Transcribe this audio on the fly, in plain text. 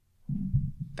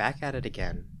back at it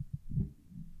again.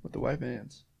 With the white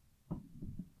vans.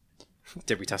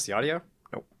 Did we test the audio?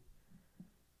 Nope.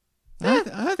 I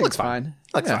think looks it's fine.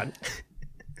 Looks Yeah. fine.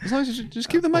 As long as you just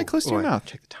keep the mic close to your mouth.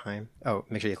 Check the time. Oh,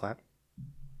 make sure you clap.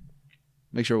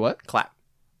 Make sure what? Clap.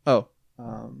 Oh.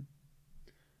 Fine,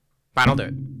 I'll do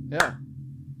it. Yeah.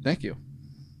 Thank you.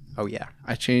 Oh, yeah.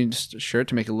 I changed the shirt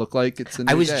to make it look like it's a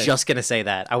new I was day. just going to say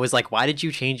that. I was like, why did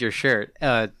you change your shirt?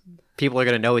 People are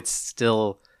going to know it's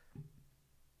still...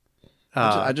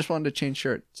 I just wanted to change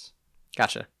shirts.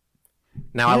 Gotcha.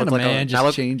 Now I look a like man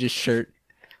just change his shirt.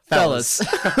 Fellas.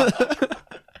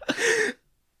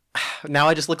 Now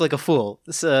I just look like a fool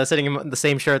sitting in the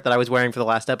same shirt that I was wearing for the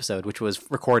last episode, which was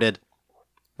recorded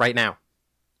right now.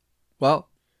 Well,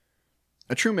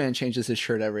 a true man changes his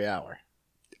shirt every hour.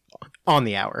 On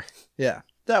the hour. Yeah.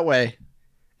 That way,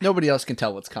 nobody else can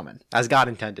tell what's coming. As God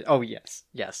intended. Oh, yes.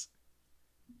 Yes.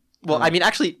 Well, I mean,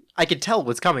 actually, I could tell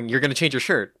what's coming. You're going to change your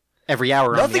shirt every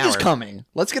hour. Nothing on the is hour. coming.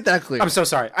 Let's get that clear. I'm so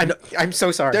sorry. I'm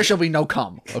so sorry. There shall be no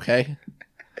cum, okay?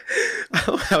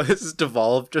 How this has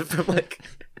devolved from like...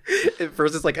 At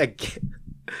first it's like a...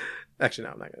 Actually,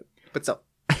 no, I'm not good. But so...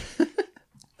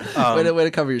 Way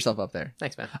to cover yourself up there.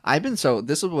 Thanks, man.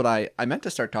 This is what I meant to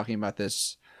start talking about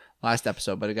this last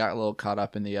episode, but it got a little caught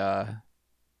up in the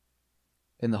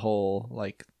whole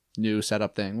like new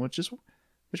setup thing, which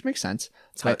makes sense.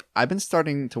 It's But hype. I've been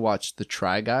starting to watch the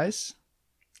Try Guys.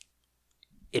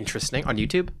 Interesting. On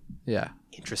YouTube? Yeah.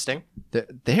 Interesting.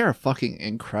 They are fucking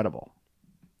incredible.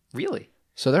 Really?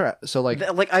 So They're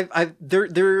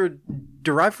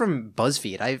derived from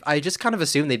BuzzFeed. I just kind of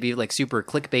assumed they'd be like super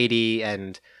clickbaity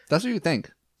and that's what you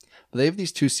think. But they have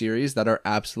these two series that are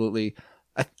absolutely.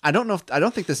 I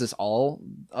don't think this is all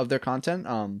of their content.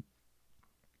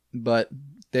 But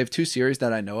they have two series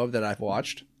that I know of that I've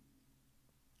watched.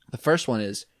 The first one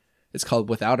it's called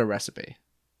Without a Recipe.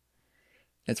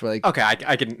 It's where okay,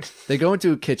 I can. they go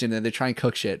into a kitchen and they try and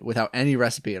cook shit without any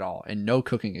recipe at all and no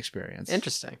cooking experience.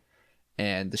 Interesting.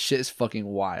 And the shit is fucking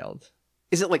wild.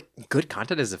 Is it like good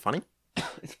content? Is it funny?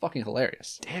 It's fucking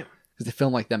hilarious. Damn. Because they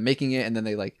film like them making it and then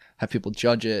they like have people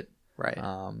judge it. Right.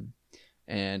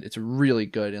 And it's really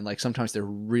good. And like sometimes they're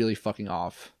really fucking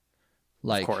off.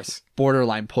 Like of course.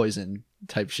 Borderline poison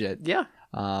type shit. Yeah.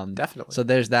 Definitely. So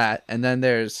there's that. And then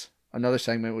there's another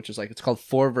segment which is like, it's called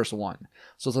 4 vs. 1.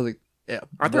 So it's like,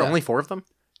 Aren't there only 4 of them?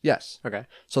 Yes. Okay.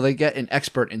 So they get an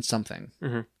expert in something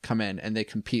come in and they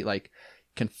compete like,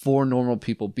 can 4 normal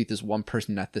people beat this one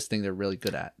person at this thing they're really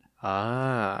good at?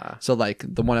 Ah. So like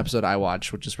the one episode I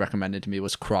watched, which is recommended to me,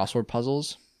 was crossword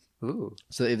puzzles. Ooh.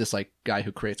 So they have this like guy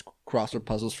who creates crossword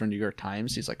puzzles for New York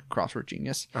Times. He's like a crossword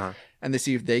genius. Uh-huh. And they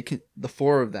see if they can, the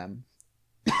 4 of them,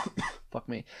 fuck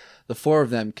me, the 4 of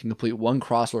them can complete one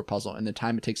crossword puzzle in the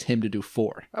time it takes him to do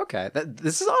 4. Okay.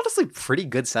 This is honestly pretty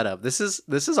good setup. This is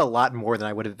a lot more than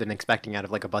I would have been expecting out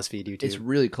of like a BuzzFeed YouTube. It's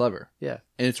really clever. Yeah.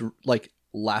 And it's like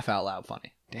laugh out loud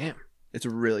funny. Damn. It's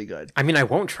really good. I mean, I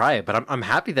won't try it, but I'm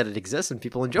happy that it exists and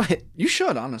people enjoy it. You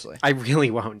should, honestly. I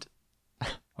really won't.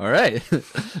 All right.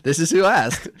 This is who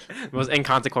asked. The most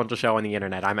inconsequential show on the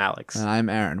internet. I'm Alex. And I'm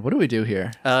Aaron. What do we do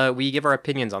here? We give our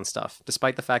opinions on stuff,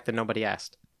 despite the fact that nobody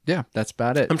asked. Yeah, that's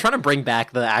about it. I'm trying to bring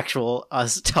back the actual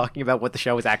us talking about what the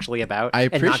show is actually about. I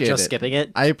appreciate and not just it. skipping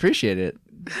it. I appreciate it.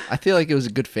 I feel like it was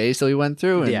a good phase that we went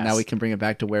through, and Yes. now we can bring it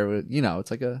back to where we,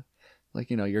 it's like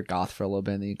you're goth for a little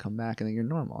bit, and then you come back, and then you're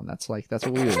normal, and that's what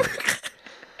we do.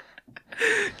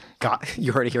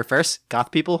 You heard it here first.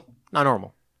 Goth people, not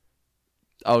normal.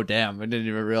 Oh damn! I didn't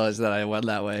even realize that I went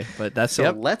that way, but that's So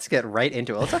let's get right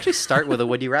into it. Let's actually start with a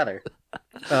would you rather.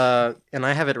 And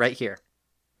I have it right here.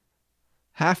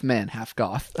 Half man, half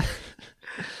goth.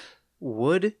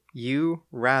 Would you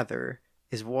rather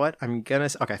is what I'm gonna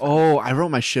say. Okay. Oh, I wrote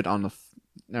my shit on the.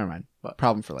 Never mind. What?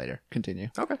 Problem for later. Continue.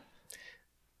 Okay.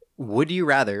 Would you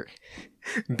rather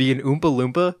be an Oompa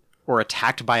Loompa or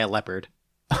attacked by a leopard?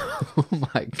 Oh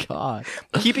my god!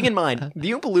 Keeping in mind,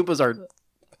 the Oompa Loompas are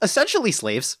essentially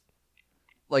slaves.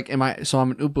 Like, I'm an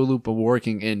Oompa Loompa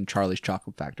working in Charlie's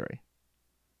Chocolate Factory.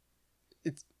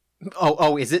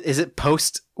 Oh, is it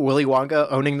post Willy Wonka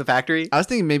owning the factory? I was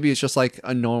thinking maybe it's just like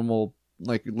a normal,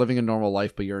 like living a normal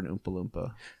life, but you're an Oompa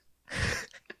Loompa.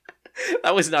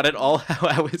 That was not at all how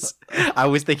I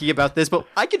was thinking about this, but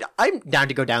I'm down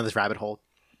to go down this rabbit hole.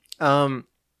 So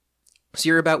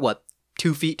you're about what,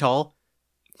 2 feet tall,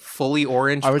 fully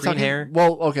orange, green hair.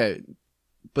 Well, okay,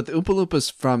 but the Oompa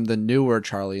Loompas from the newer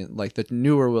Charlie, like the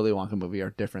newer Willy Wonka movie,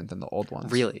 are different than the old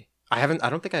ones. Really? I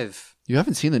don't think You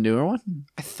haven't seen the newer one?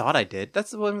 I thought I did.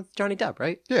 That's the one with Johnny Depp,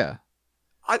 right? Yeah.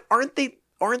 Aren't the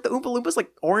Oompa Loompas like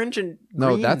orange and green?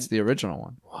 No, that's the original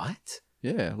one. What?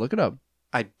 Yeah, look it up.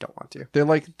 I don't want to.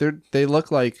 They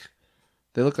look like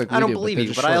we I don't do, believe they're you,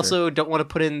 just but I shorter. also don't want to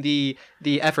put in the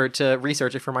effort to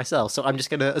research it for myself. So I'm just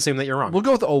gonna assume that you're wrong. We'll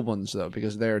go with the old ones though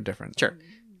because they're different. Sure.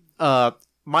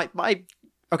 My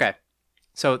okay.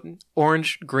 So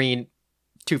orange, green,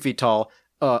 2 feet tall.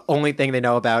 Only thing they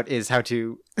know about is how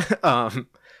to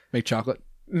Make chocolate.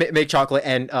 make chocolate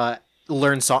and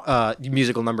learn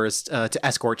musical numbers to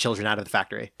escort children out of the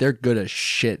factory. They're good as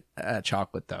shit at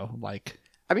chocolate though.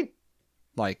 I mean,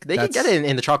 Like they could get it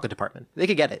in the chocolate department. They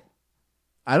could get it.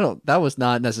 I don't. That was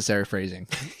not necessary phrasing.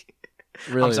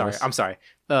 Really, I'm sorry. was. I'm sorry.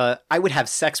 I would have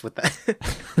sex with that.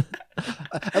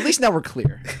 At least now we're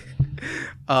clear.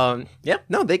 Yeah.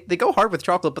 No, they go hard with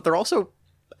chocolate, but they're also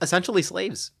essentially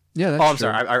slaves. Yeah. That's Oh, I'm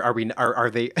true. sorry. Are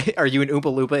they? Are you an Oompa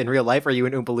Loompa in real life? Or are you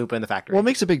an Oompa Loompa in the factory? Well, it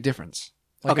makes a big difference.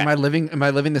 Like, Okay. am I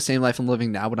living the same life I'm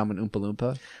living now, but I'm an Oompa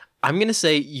Loompa? I'm gonna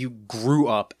say you grew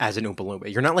up as an Oompa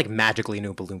Loompa. You're not like magically an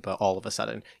Oompa Loompa all of a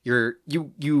sudden. You.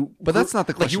 But that's not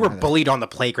the Like you question were either. bullied on the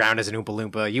playground as an Oompa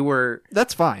Loompa. You were.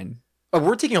 That's fine.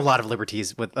 We're taking a lot of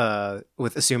liberties with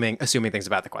assuming things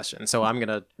about the question. So I'm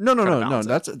gonna. No. try to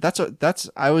balance it. That's.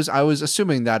 I was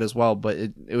assuming that as well, but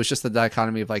it was just the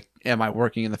dichotomy of like, am I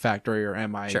working in the factory or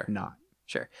am I Sure. not?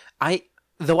 Sure.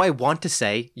 Though I want to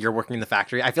say you're working in the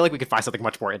factory, I feel like we could find something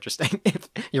much more interesting if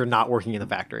you're not working in the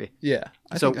factory. Yeah.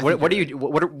 What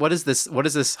is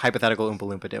this hypothetical Oompa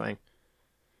Loompa doing?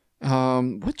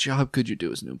 What job could you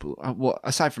do as an Oompa Loompa? Well,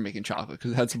 aside from making chocolate,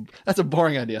 because that's a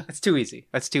boring idea. That's too easy.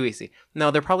 No,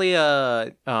 they're probably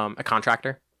a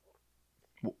contractor.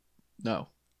 No.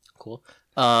 Cool.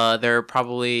 They're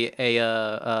probably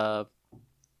a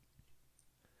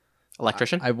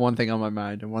electrician. I have one thing on my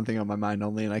mind, and one thing on my mind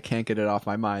only, and I can't get it off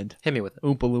my mind. Hit me with it.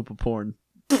 Oompa Loompa porn.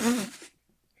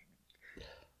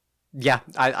 Yeah,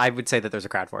 I would say that there's a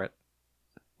crowd for it.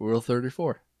 Rule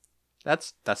 34.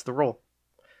 That's the rule.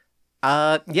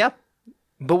 Yeah.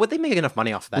 But would they make enough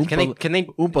money off of that? Can they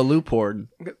Oompa Loop porn.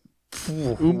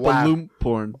 Oompa Wow. Loop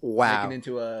porn. Wow. Making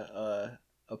into a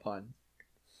pun.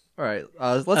 All right,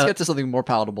 let's get to something more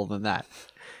palatable than that.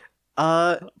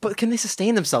 But can they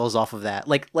sustain themselves off of that?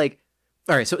 Like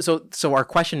all right, so our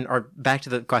question, or back to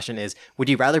the question is, would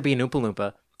you rather be an Oompa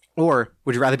Loompa or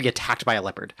would you rather be attacked by a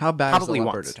leopard? How bad Probably is the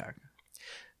leopard once. attack?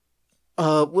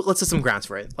 Well, let's set some grounds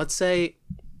for it. Let's say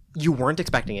you weren't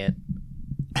expecting it.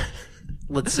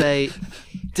 Let's say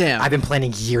Damn. I've been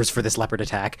planning years for this leopard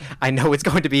attack. I know it's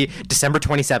going to be December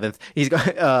 27th. He's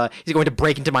going to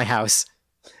break into my house.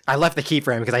 I left the key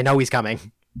for him because I know he's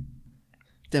coming.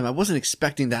 Damn, I wasn't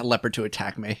expecting that leopard to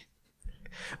attack me.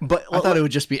 But I thought it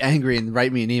would just be angry and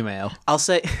write me an email. I'll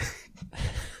say,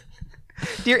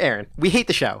 dear Aaron, we hate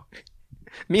the show.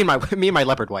 Me and my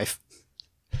leopard wife.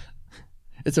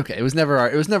 It's okay. It was never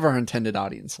our intended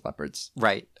audience, leopards.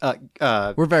 Right.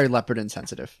 We're very leopard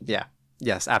insensitive. Yeah.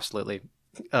 Yes, absolutely.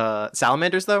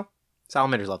 Salamanders though?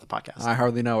 Salamanders love the podcast. I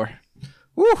hardly know her.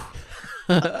 Woo.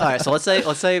 All right, so let's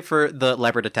say for the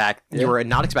leopard attack, you were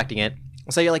not expecting it.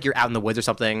 Let's say you're out in the woods or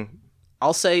something.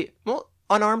 I'll say, well,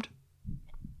 unarmed.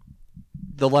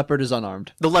 The leopard is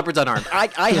unarmed. The leopard's unarmed.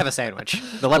 I have a sandwich.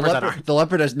 The leopard's unarmed. The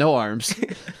leopard has no arms.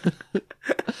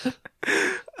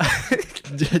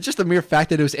 Just the mere fact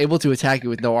that it was able to attack you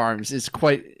with no arms is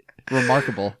quite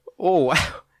remarkable. Oh, wow.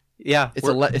 Yeah. It's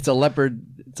a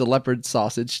leopard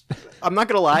sausage. I'm not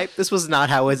gonna lie. This was not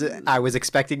how I was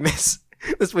expecting this.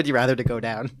 This would you rather to go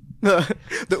down. The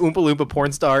Oompa Loompa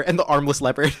porn star and the armless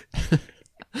leopard.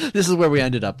 This is where we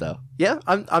ended up, though. Yeah,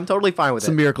 I'm totally fine with It's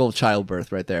a it. miracle of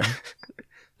childbirth right there.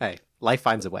 Hey, life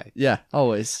finds a way. Yeah,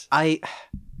 always. You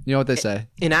know what they say.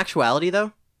 In actuality,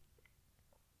 though,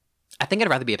 I think I'd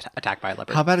rather be attacked by a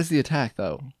leopard. How bad is the attack,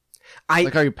 though?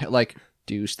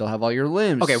 Do you still have all your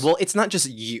limbs? Okay, well, it's not just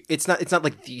you. It's not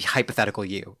like the hypothetical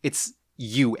you. It's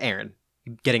you, Aaron,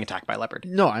 getting attacked by a leopard.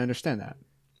 No, I understand that.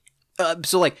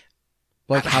 So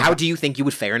how how do you think you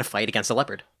would fare in a fight against a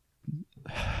leopard?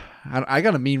 I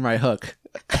got a mean right hook.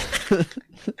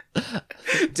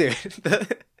 Dude,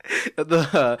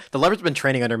 the leopard's been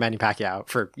training under Manny Pacquiao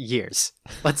for years.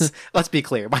 Let's be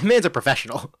clear. My man's a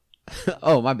professional.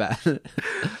 Oh, my bad.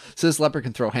 So this leopard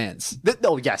can throw hands.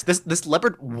 Yes, this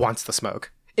leopard wants the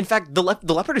smoke. In fact, the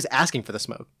leopard is asking for the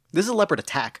smoke. This is a leopard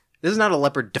attack. This is not a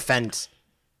leopard defense.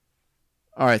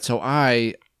 All right, so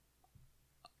I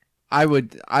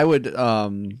would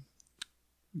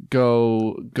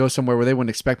go somewhere where they wouldn't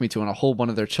expect me to, and I'll hold one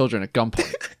of their children at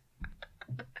gunpoint.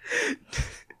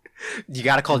 You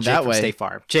got to call In Jake that from way- State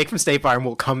Farm. Jake from State Farm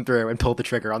will come through and pull the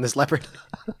trigger on this leopard.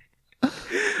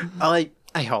 Hold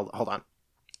on.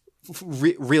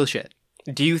 Real shit.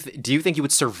 Do you think you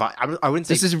would survive? I wouldn't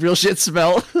say This is real shit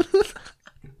smell.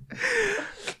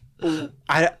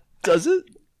 Does it?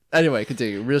 Anyway,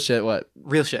 continue. Real shit. What?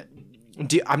 Real shit.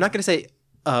 I'm not gonna say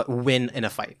win in a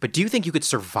fight, but do you think you could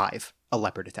survive a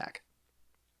leopard attack?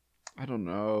 I don't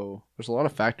know. There's a lot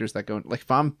of factors that go. Like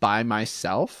if I'm by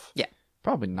myself, Yeah.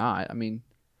 probably not. I mean,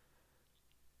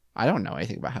 I don't know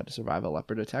anything about how to survive a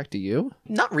leopard attack. Do you?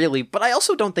 Not really, but I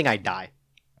also don't think I'd die.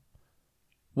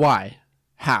 Why?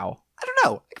 How? I don't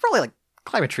know. I could probably like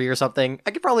climb a tree or something.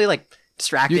 I could probably like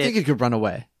distract Do you it. think it could run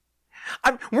away?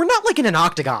 We're not like in an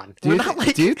octagon. Do We're you, not thi-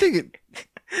 like do you think it?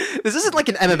 this isn't like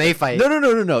an MMA fight.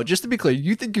 No. Just to be clear,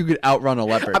 you think you could outrun a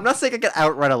leopard? I'm not saying I could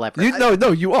outrun a leopard.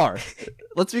 No, you are.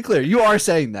 Let's be clear. You are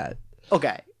saying that.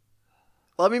 Okay.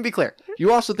 Let me be clear.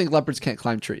 You also think leopards can't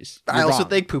climb trees. I You're also wrong.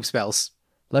 think poop smells.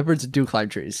 leopards do climb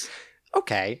trees.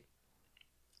 Okay.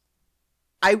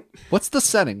 What's the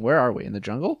setting? Where are we? In the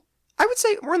jungle? I would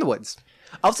say we're in the woods.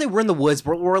 I'll say we're in the woods.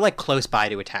 We're like close by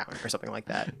to a town or something like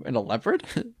that. In a leopard?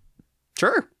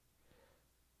 Sure.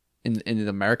 in the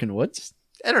American woods?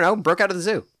 I don't know. Broke out of the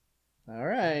zoo. All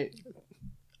right.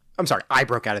 I'm sorry. I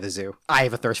broke out of the zoo. I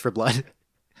have a thirst for blood.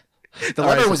 The All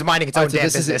leopard right, so- was minding its own damn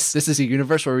business. This is a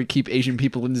universe where we keep Asian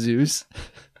people in zoos.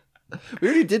 We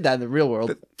already did that in the real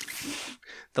world.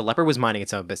 The leopard was minding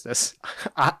its own business.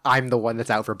 I'm the one that's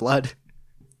out for blood.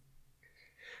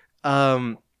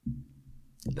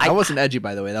 That wasn't edgy,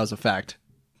 by the way. That was a fact.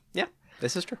 Yeah,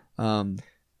 this is true.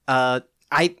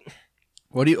 I.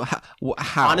 What do you?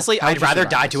 How? Honestly, How would I'd you rather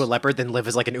survive die this? to a leopard than live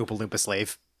as like an Oompa Loompa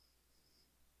slave,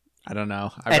 I don't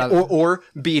know. or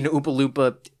be an Oompa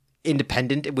Loompa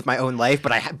independent with my own life,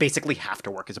 but I basically have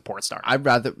to work as a porn star. I'd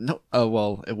rather no. Oh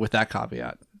well, with that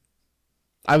caveat,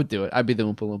 I would do it. I'd be the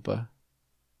Oompa Loompa.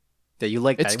 That you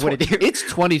like It's that? What did you? It's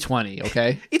 2020.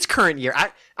 Okay. It's current year.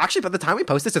 Actually, by the time we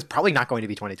post this, it's probably not going to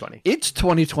be 2020. It's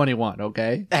 2021.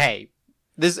 Okay. Hey,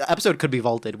 this episode could be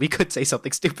vaulted. We could say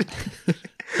something stupid.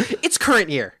 It's current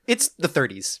year. It's the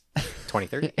 30s.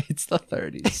 2030. It's the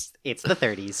 30s. It's the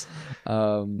 30s.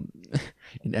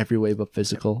 In every way but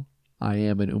physical, I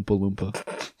am an Oompa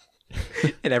Loompa.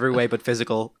 In every way but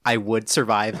physical, I would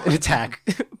survive an attack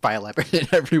by a leopard. In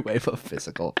every way but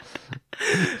physical.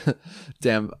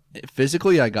 Damn,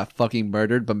 physically I got fucking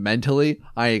murdered, but mentally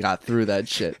I got through that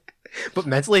shit. But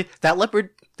mentally, that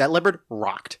leopard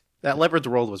rocked. That leopard's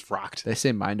world was rocked. They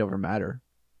say mind over matter.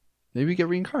 Maybe we get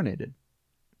reincarnated.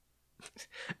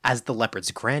 As the leopard's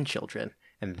grandchildren,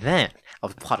 and then I'll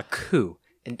plot a coup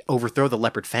and overthrow the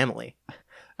leopard family.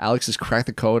 Alex has cracked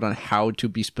the code on how to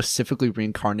be specifically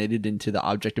reincarnated into the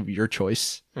object of your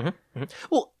choice.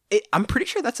 Well, I'm pretty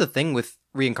sure that's the thing with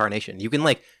reincarnation. You can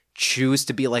like choose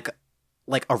to be like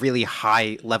a really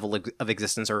high level of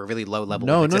existence or a really low level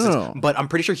of existence. No. But I'm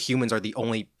pretty sure humans are the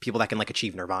only people that can like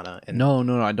achieve nirvana. And No,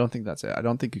 I don't think that's it. I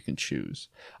don't think you can choose.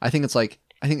 I think it's like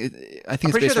I think it's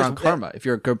pretty based sure around there's- karma. If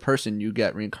you're a good person, you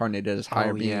get reincarnated as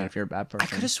higher Oh, being. yeah. And if you're a bad person, I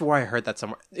could have swore I heard that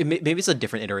somewhere. Maybe it's a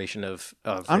different iteration of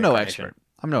I'm no reincarnation. expert.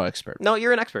 I'm no expert. No,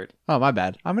 you're an expert. Oh, my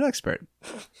bad. I'm an expert.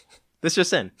 This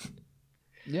just in.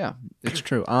 Yeah, it's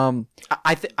true.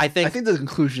 I think I think the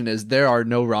conclusion is there are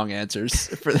no wrong answers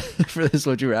for this.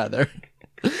 Would you rather?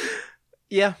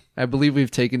 yeah. I believe we've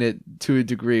taken it to a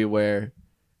degree where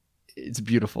it's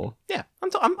beautiful. Yeah, I'm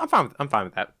fine. I'm fine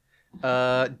with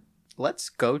that. Let's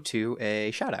go to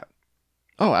a shout out.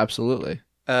 Oh, absolutely.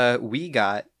 We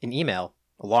got an email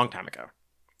a long time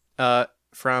ago,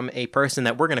 from a person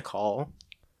that we're gonna call.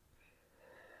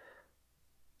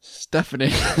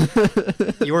 Stephanie.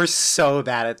 You're so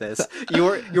bad at this.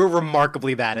 You're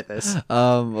remarkably bad at this.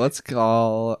 Let's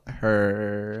call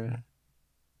her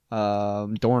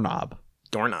doorknob.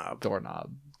 Doorknob.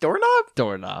 Doorknob. Doorknob.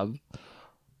 Doorknob.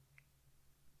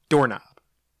 Doorknob.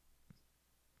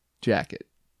 Jacket.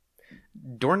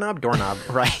 Doorknob.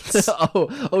 Right.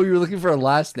 oh, you were looking for a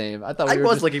last name. I thought I we were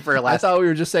was just, looking for a I last thought we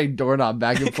were just saying doorknob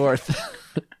back and forth.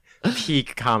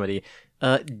 peak comedy.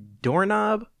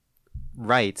 Doorknob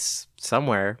writes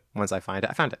somewhere. Once I find it,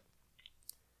 I found it.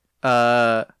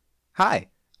 Hi.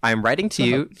 I'm writing to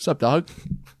you. What's up, dog?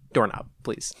 Doorknob,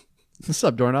 please. What's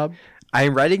up, doorknob? I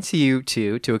am writing to you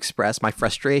to express my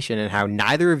frustration and how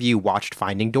neither of you watched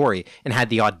Finding Dory and had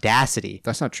the audacity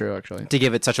That's not true, actually. to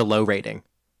give it such a low rating.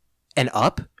 And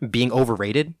Up being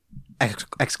overrated?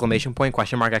 Exclamation point,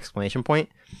 question mark, exclamation point.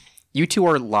 You two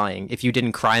are lying if you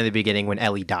didn't cry in the beginning when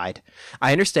Ellie died.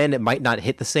 I understand it might not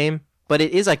hit the same, but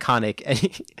it is iconic and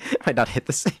it might not hit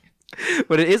the same.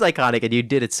 But it is iconic and you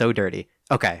did it so dirty.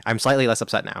 Okay, I'm slightly less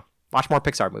upset now. Watch more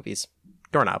Pixar movies.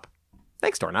 Doorknob.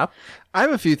 Thanks, Doorknob. I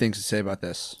have a few things to say about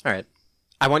this. All right.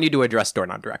 I want you to address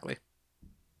Doorknob directly.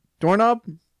 Doorknob,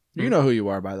 you know who you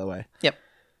are, by the way. Yep.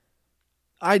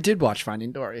 I did watch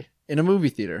Finding Dory in a movie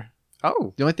theater.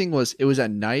 Oh. The only thing was, it was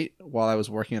at night while I was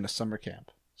working at a summer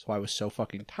camp. So I was so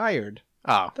fucking tired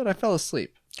Oh, that I fell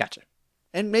asleep. gotcha.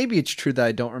 And maybe it's true that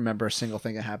I don't remember a single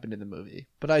thing that happened in the movie,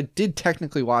 but I did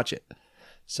technically watch it.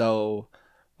 So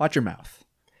watch your mouth.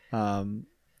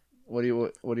 What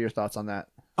are your thoughts on that?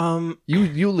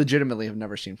 You legitimately have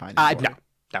never seen Finding Dory.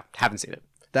 No, haven't seen it.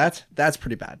 That's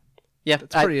pretty bad. Yeah,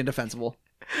 That's pretty indefensible.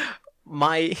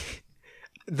 The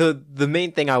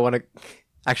main thing I want to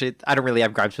actually, I don't really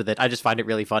have gripes with it. I just find it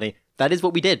really funny. That is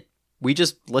what we did. We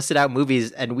just listed out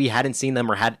movies and we hadn't seen them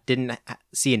or didn't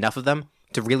see enough of them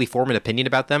to really form an opinion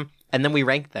about them, and then we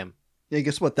ranked them. Yeah,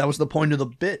 guess what? That was the point of the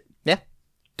bit. Yeah,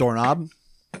 doorknob.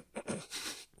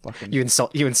 Fucking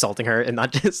you insulting her and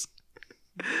not just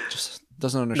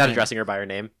doesn't understand. not addressing her by her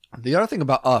name. The other thing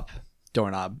about Up,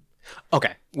 doorknob.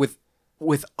 Okay, with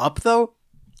Up though,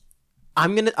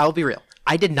 I'll be real.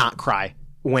 I did not cry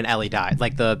when Ellie died.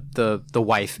 Like the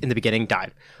wife in the beginning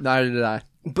died. Neither did I.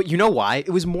 But you know why? It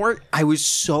was more, I was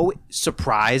so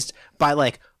surprised by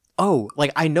like, oh,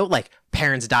 like I know like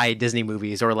parents die in Disney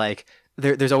movies, or like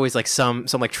there's always like some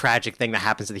like tragic thing that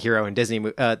happens to the hero in Disney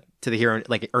to the hero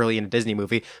like early in a Disney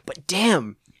movie. But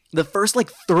damn, the first like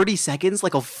 30 seconds,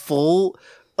 like a full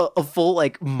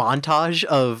like montage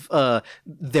of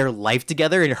their life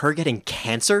together and her getting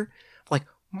cancer. Like,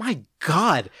 my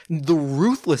God, the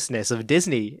ruthlessness of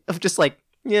Disney, of just like,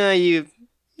 yeah, you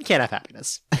can't have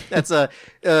happiness. That's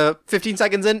 15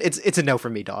 seconds in, it's a no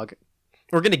from me, dog.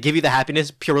 We're going to give you the happiness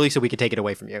purely so we can take it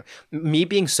away from you. Me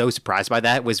being so surprised by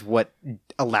that was what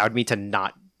allowed me to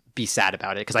not be sad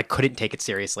about it, because I couldn't take it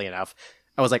seriously enough.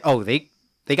 I was like, oh, they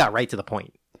got right to the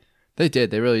point. They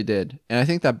did. They really did. And I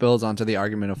think that builds onto the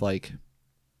argument of like,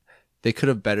 they could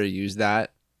have better used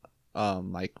that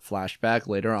like flashback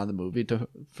later on in the movie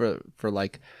for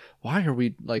like, why are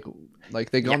we like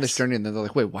they go on this journey and then they're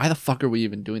like, wait, why the fuck are we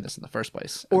even doing this in the first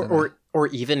place? And or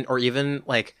even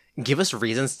like give us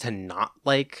reasons to not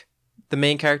like the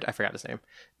main character. I forgot his name.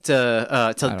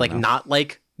 To like not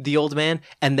like the old man,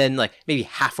 and then like maybe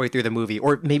halfway through the movie,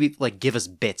 or maybe like give us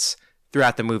bits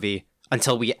throughout the movie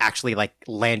until we actually like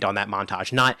land on that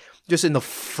montage, not just in the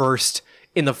first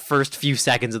few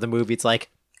seconds of the movie. It's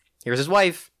like, here's his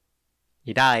wife.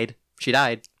 He died. She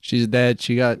died. She's dead.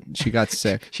 She got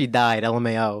sick. She died.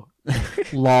 LMAO.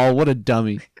 Lol, what a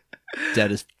dummy.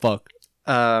 Dead as fuck.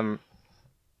 Thanks,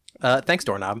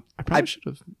 Doorknob. I probably should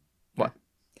have. What?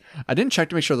 I didn't check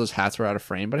to make sure those hats were out of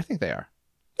frame, but I think they are.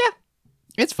 Yeah.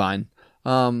 It's fine.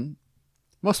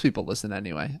 Most people listen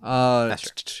anyway. That's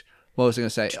true. What was I going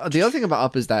to say? The other thing about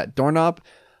Up is that Doorknob,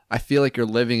 I feel like you're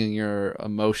living in your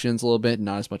emotions a little bit,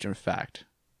 not as much in fact.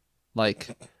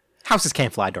 Like, houses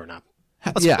can't fly, Doorknob.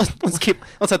 Let's set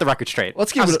the record straight.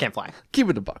 Houses can't fly. Keep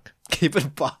it a buck. Keep it a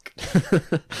buck.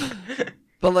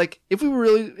 But like, if we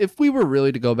were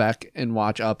really to go back and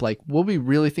watch Up, like, will we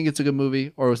really think it's a good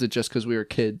movie, or was it just because we were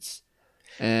kids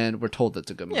and we're told it's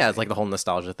a good movie? Yeah, it's like the whole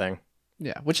nostalgia thing.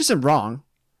 Yeah, which isn't wrong.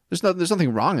 There's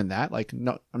nothing wrong in that. Like,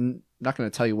 no, I'm not going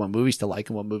to tell you what movies to like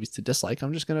and what movies to dislike.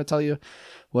 I'm just going to tell you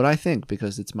what I think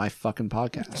because it's my fucking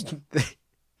podcast.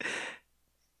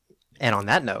 And on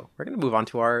that note, we're going to move on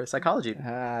to our psychology.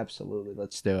 Absolutely.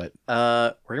 Let's do it.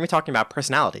 We're going to be talking about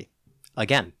personality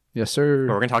again. Yes, sir.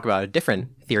 But we're going to talk about a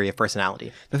different theory of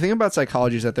personality. The thing about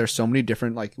psychology is that there's so many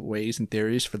different like ways and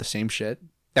theories for the same shit.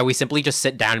 That we simply just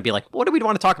sit down and be like, what do we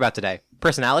want to talk about today?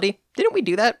 Personality? Didn't we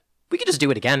do that? We could just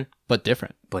do it again. But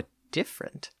different.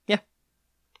 Yeah.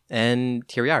 And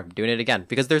here we are, doing it again.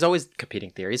 Because there's always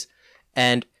competing theories.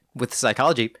 And with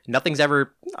psychology, nothing's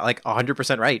ever like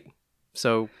 100% right.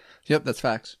 So... Yep, that's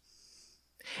facts.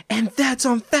 And that's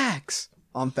on facts.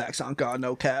 On facts, on God,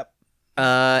 no cap.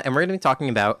 And we're going to be talking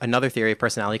about another theory of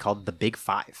personality called the Big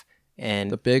Five.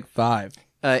 And the Big Five.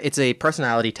 It's a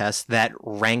personality test that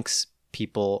ranks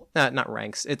people. Not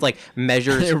ranks. It's like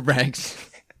measures. It ranks.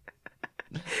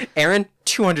 Aaron,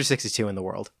 262 in the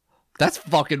world. That's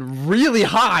fucking really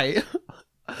high.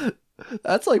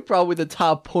 That's like probably the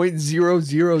top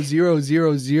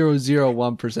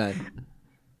 0.0000001%.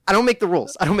 I don't make the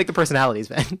rules. I don't make the personalities,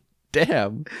 man.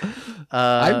 Damn.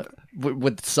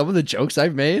 With some of the jokes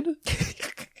I've made?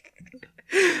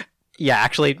 Yeah,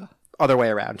 actually, other way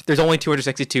around. There's only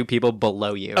 262 people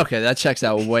below you. Okay, that checks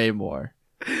out way more.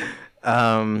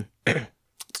 Am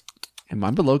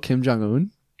I below Kim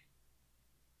Jong-un?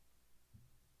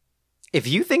 If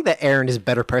you think that Aaron is a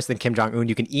better person than Kim Jong-un,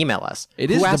 you can email us.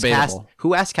 It is debatable.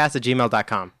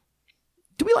 Whoaskcast@gmail.com.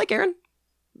 Do we like Aaron?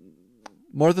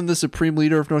 More than the supreme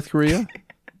leader of North Korea?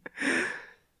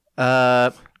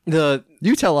 You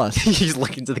tell us. He's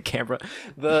looking to the camera.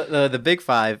 The Big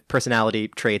Five personality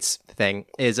traits thing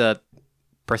is a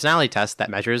personality test that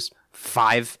measures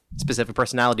 5 specific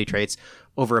personality traits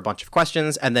over a bunch of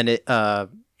questions, and then it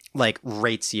like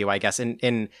rates you, I guess,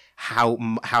 in how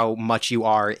much you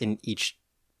are in each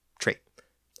trait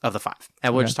of the 5.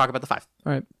 And we'll Okay. just talk about the 5.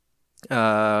 All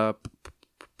right.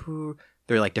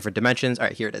 They're like different dimensions. All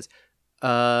right, here it is.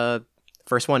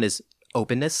 First one is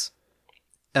openness,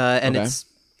 and Okay. it's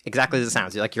exactly as it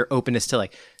sounds. Like your openness to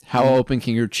like How open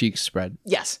can your cheeks spread?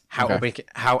 yes, how Okay. open,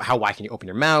 how wide can you open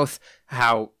your mouth?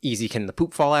 How easy can the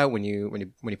poop fall out when you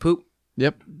poop?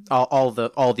 Yep. All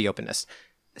the openness.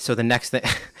 So the next thing,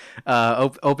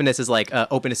 openness is like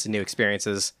openness to new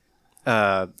experiences,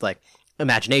 like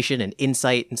imagination and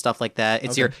insight and stuff like that.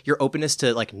 It's Okay. your openness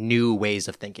to like new ways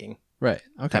of thinking Right.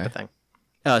 Okay. type of thing.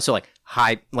 So like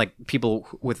people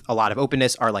with a lot of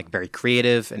openness are like very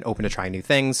creative and open to trying new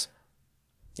things.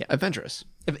 Adventurous.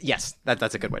 Yes,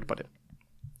 that's a good way to put it.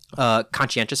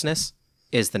 Conscientiousness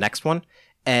is the next one,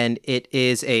 and it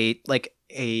is a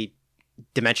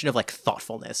dimension of like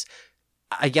thoughtfulness.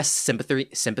 I guess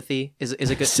sympathy is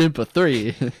a good Simpa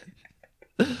 3.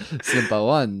 Simpa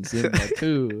 1. Simpa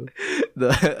 2.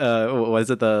 what is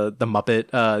it, the Muppet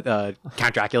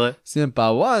Count Dracula?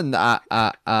 Simpa 1.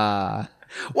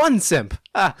 One simp.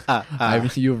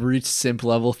 You've reached simp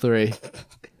level 3.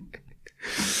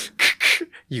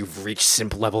 You've reached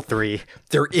simp level 3.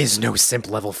 There is no simp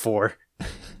level 4.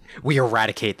 We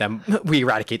eradicate them. We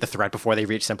eradicate the threat before they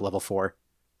reach simp level 4.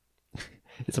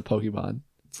 It's a Pokemon.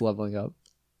 It's leveling up.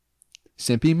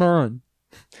 Simpymon.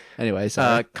 Anyway,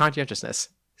 sorry. Conscientiousness,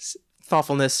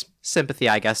 thoughtfulness, sympathy,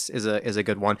 I guess, is a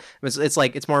good one.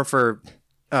 It's more for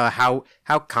how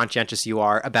conscientious you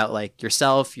are about like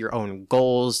yourself, your own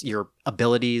goals, your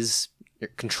abilities, your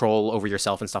control over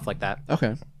yourself and stuff like that.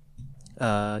 Okay.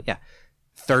 Yeah.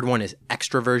 Third one is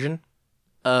extroversion,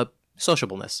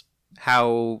 sociableness.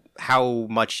 How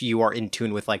much you are in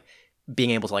tune with like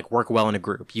being able to like work well in a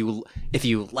group. If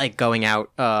you like going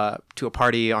out to a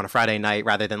party on a Friday night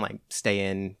rather than like stay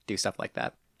in, do stuff like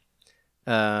that.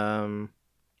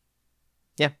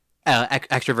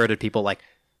 Extroverted people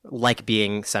like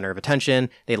being center of attention.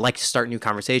 They like to start new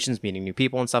conversations, meeting new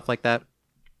people and stuff like that.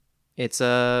 It's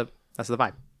that's the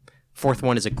vibe. Fourth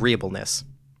one is agreeableness.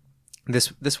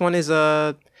 This one is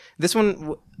I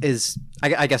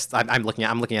guess I'm looking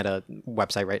at a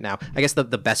website right now. I guess the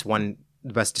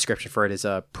best description for it is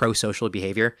a pro-social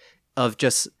behavior of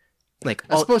just like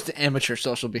As opposed to amateur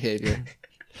social behavior.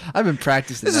 I've been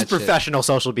practicing this that is professional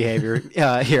social behavior here,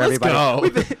 Let's everybody. go.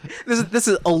 This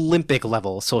is Olympic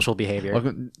level social behavior.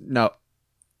 Welcome, no.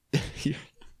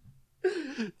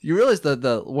 You realize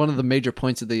the one of the major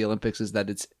points of the Olympics is that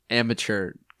it's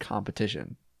amateur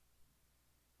competition.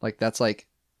 Like that's like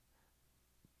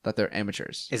that they're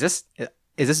amateurs. Is this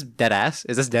dead ass?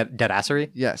 Is this dead assery?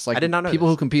 Yes, like I did not know people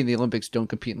this. who compete in the Olympics don't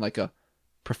compete in like a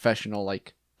professional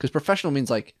because professional means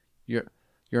like you're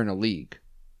in a league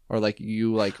or like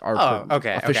you like are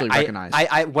officially recognized.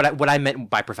 What I meant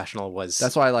by professional was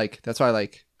That's why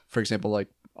for example like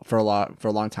for a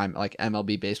long time like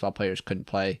MLB baseball players couldn't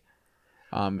play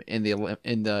in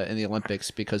the Olympics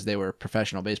because they were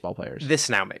professional baseball players. this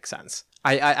now makes sense.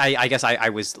 I guess I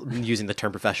was using the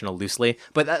term professional loosely,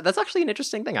 but that's actually an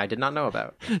interesting thing I did not know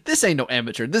about. This ain't no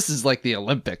amateur. This is like the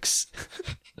Olympics.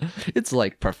 It's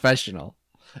like professional,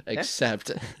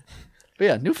 except. But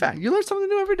yeah, new fact. You learn something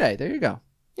new every day. There you go.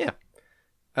 Yeah.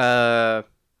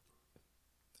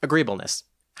 Agreeableness.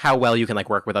 How well you can like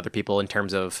work with other people in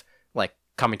terms of like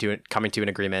coming to an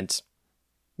agreement,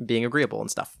 being agreeable and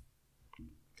stuff.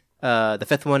 The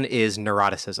fifth one is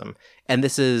neuroticism, and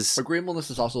this is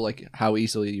Agreeableness is also like how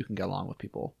easily you can get along with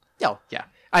people. yeah.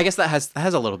 I guess that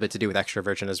has a little bit to do with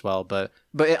extroversion as well, but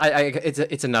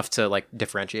it's enough to like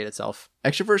differentiate itself.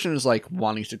 Extroversion is like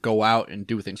wanting to go out and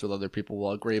do things with other people,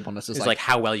 while agreeableness is It's like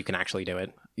how well you can actually do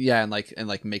it. yeah, and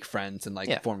like make friends and like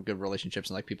Yeah. form good relationships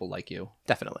and like people like you.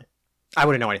 Definitely. I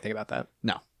wouldn't know anything about that.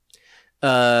 No,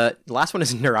 The last one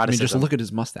is neuroticism. I mean just look at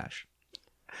his mustache.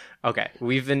 Okay,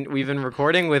 we've been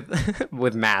recording with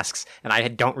with masks, and I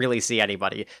don't really see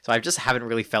anybody, so I just haven't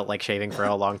really felt like shaving for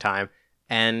a long time.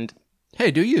 And Hey,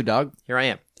 do you, dog? here I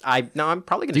am. I'm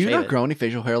probably gonna Do you shave not it. grow any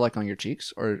facial hair like on your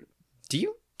cheeks, or Do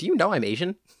you know I'm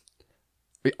Asian?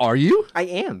 are you? I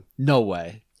am. No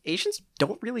way. Asians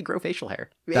don't really grow facial hair.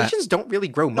 That- Asians don't really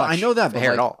grow No, much. I know that, but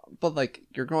hair like, at all. But like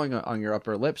you're growing on your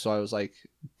upper lip, so I was like,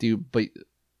 but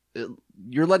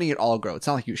you're letting it all grow. It's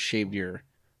not like you shaved your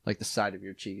like the side of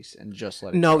your cheeks and just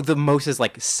let it. No, the most is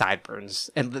like sideburns,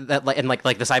 and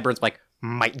like the sideburns like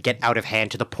might get out of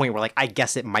hand to the point where like I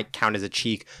guess it might count as a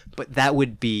cheek, but that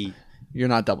would be You're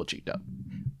not double cheeked up.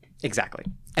 exactly,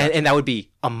 and that would be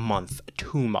a month,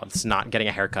 2 months not getting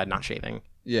a haircut, not shaving,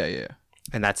 Yeah.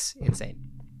 and that's insane.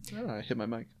 Oh, I hit my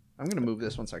mic. I'm gonna move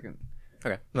this 1 second.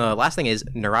 Okay, the last thing is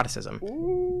neuroticism.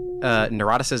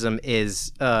 neuroticism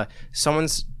is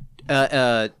someone's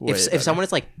if someone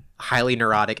is like highly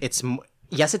neurotic,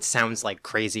 yes, it sounds like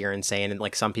crazy or insane, and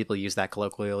like some people use that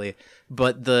colloquially,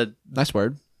 but Nice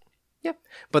word.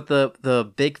 but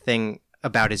the big thing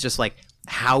about it is just like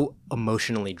how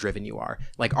emotionally driven you are.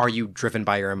 Like, are you driven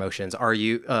by your emotions? Are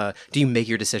you do you make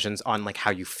your decisions on like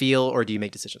how you feel, or do you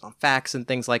make decisions on facts and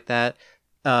things like that?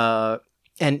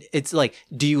 And it's like,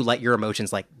 do you let your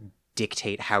emotions like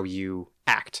dictate how you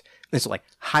act? And so like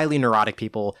highly neurotic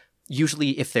people,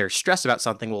 usually if they're stressed about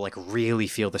something, will like really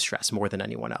feel the stress more than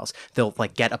anyone else. They'll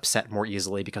like get upset more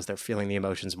easily because they're feeling the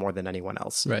emotions more than anyone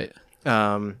else. Right.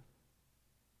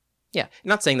 Yeah,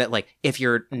 not saying that like if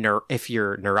you're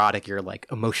neurotic, you're like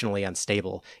emotionally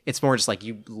unstable. It's more just like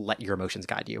you let your emotions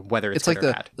guide you, whether it's like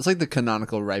good or bad. it's like the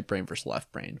canonical right brain versus left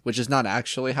brain, which is not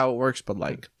actually how it works, but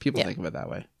like people think of it that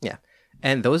way. Yeah,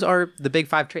 and those are the big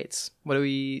 5 traits. What do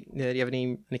you have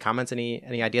any comments,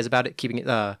 any ideas about it? Keeping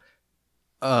it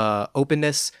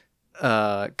openness,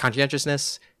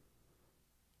 conscientiousness,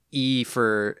 E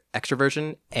for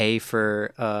extroversion, A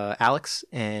for Alex,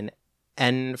 and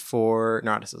N for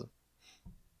neuroticism.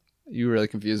 You really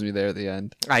confused me there at the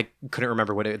end. I couldn't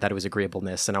remember that it was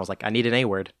agreeableness, and I was like, I need an A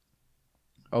word.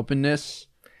 Openness,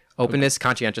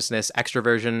 conscientiousness,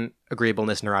 extroversion,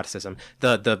 agreeableness, neuroticism.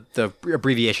 The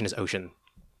abbreviation is OCEAN.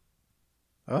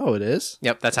 Oh, it is?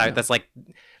 Yep, that's how. That's like,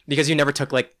 because you never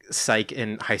took like psych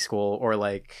in high school, or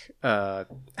like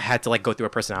had to like go through a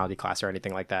personality class or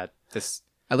anything like that.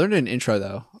 I learned an intro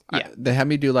though. Yeah. They had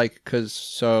me do like,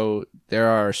 so there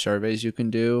are surveys you can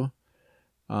do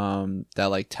that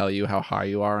like tell you how high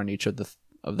you are on each of the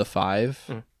 5,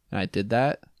 and I did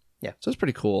that. Yeah, so it's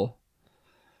pretty cool.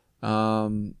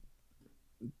 But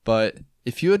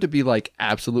if you had to be like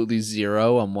absolutely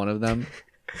 0 on one of them,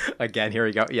 again, here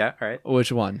we go. Yeah, all right.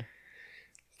 Which one?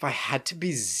 If I had to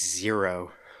be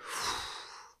 0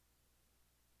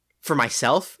 for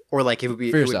myself, or like it would be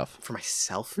for yourself. For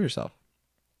myself. For yourself.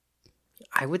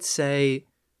 I would say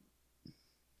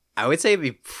it'd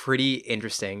be pretty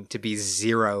interesting to be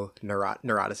 0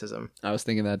 neuroticism. I was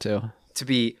thinking that too. To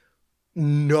be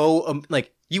no,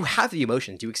 like, you have the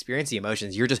emotions, you experience the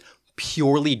emotions. You're just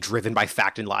purely driven by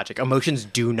fact and logic. Emotions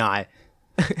do not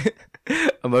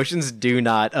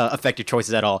affect your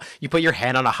choices at all. You put your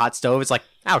hand on a hot stove, it's like,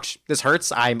 ouch, this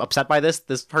hurts. I'm upset by this.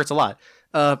 This hurts a lot.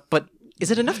 But is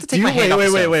it enough to take my hand off the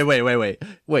stove?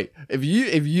 Wait. If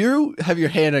you have your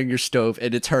hand on your stove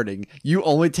and it's hurting, you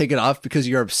only take it off because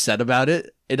you're upset about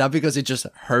it and not because it just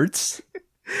hurts?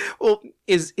 Well,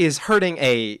 is hurting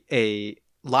a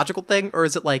logical thing, or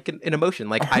is it like an emotion?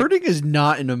 Like, hurting is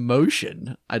not an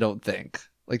emotion, I don't think.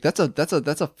 Like that's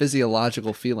a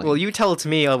physiological feeling. Well, you tell it to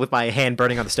me with my hand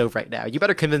burning on the stove right now. You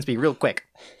better convince me real quick.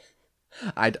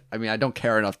 I mean, I don't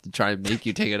care enough to try and make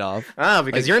you take it off. Because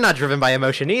like, you're not driven by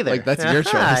emotion either. Like, that's your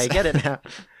choice. I get it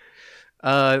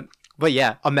now. But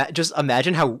yeah, just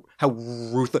imagine how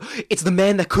ruthless. It's the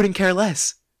man that couldn't care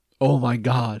less. Oh my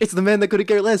god. It's the man that couldn't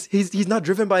care less. He's not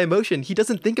driven by emotion. He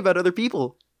doesn't think about other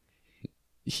people.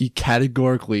 He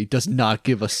categorically does not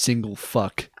give a single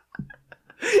fuck.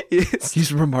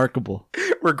 He's remarkable.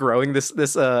 We're growing this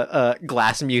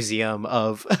glass museum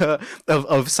of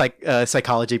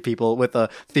psychology people with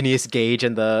Phineas Gage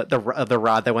and the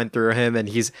rod that went through him, and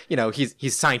he's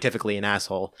scientifically an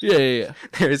asshole. Yeah.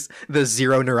 There's the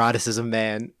 0 neuroticism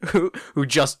man who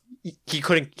just he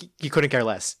couldn't care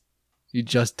less. He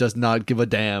just does not give a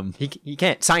damn. He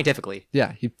can't, scientifically.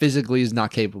 Yeah, he physically is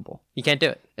not capable. He can't do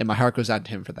it. And my heart goes out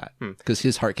to him for that, because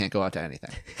his heart can't go out to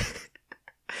anything.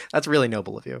 That's really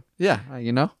noble of you. Yeah,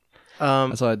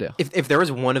 that's what I do. If there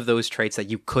was one of those traits that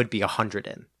you could be 100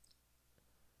 in,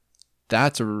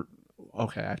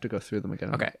 okay. I have to go through them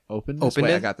again. Okay, openness.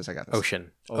 Wait, I got this.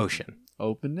 Ocean.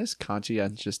 Openness,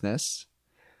 conscientiousness,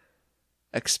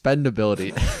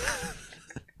 expendability.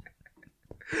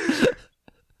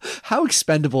 How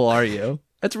expendable are you?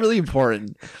 That's really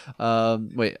important.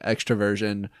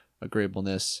 Extroversion,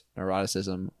 agreeableness,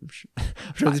 neuroticism.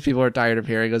 I'm sure these people are tired of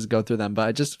hearing us go through them, but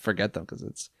I just forget them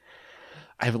because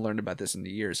I haven't learned about this in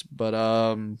years. But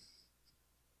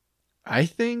I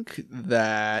think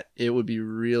that it would be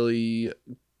really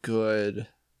good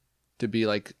to be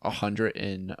like 100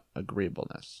 in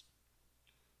agreeableness.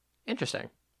 Interesting.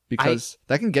 Because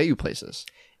that can get you places.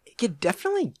 It could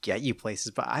definitely get you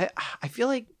places, but I feel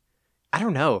like, I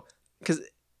don't know, because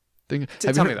tell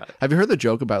me about it. Have you heard the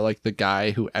joke about like the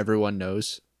guy who everyone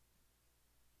knows?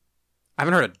 I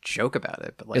haven't heard a joke about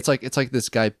it, but like it's like this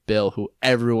guy Bill who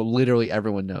literally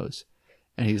everyone knows,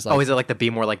 and he's like, oh, is it like the be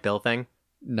more like Bill thing?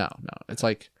 No, it's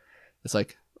like,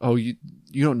 oh, you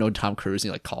don't know Tom Cruise, and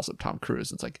he like calls up Tom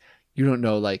Cruise. It's like, you don't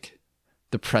know like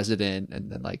the president,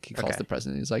 and then like he calls Okay. the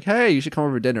president. He's like, "Hey, you should come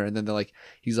over for dinner." And then they're like,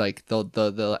 he's like,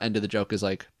 the end of the joke is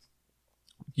like,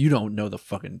 "You don't know the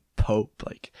fucking Pope.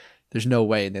 Like, there's no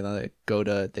way." And they go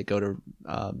to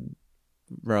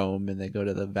Rome, and they go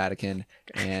to the Vatican,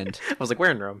 and I was like,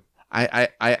 we're in Rome. I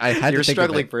had You're to think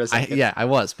struggling of it. for a second. Yeah, I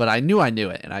was, but I knew I knew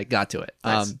it, and I got to it.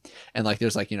 Nice. And like,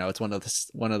 there's like, it's one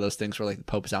of those things where like the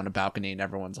Pope is out on a balcony, and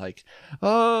everyone's like,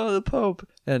 "Oh, the Pope,"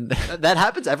 and That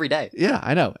happens every day. yeah,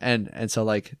 I know. And so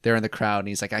like they're in the crowd, and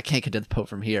he's like, "I can't get to the Pope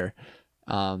from here."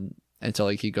 And so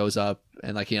like he goes up,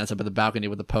 and like he ends up at the balcony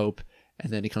with the Pope,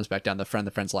 and then he comes back down. The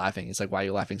friend's laughing. He's like, "Why are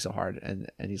you laughing so hard?" And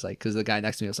he's like, "Because the guy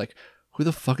next to me was like, who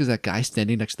the fuck is that guy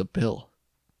standing next to the Bill?"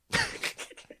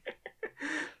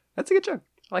 That's a good joke.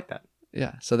 I like that.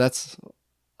 Yeah, so that's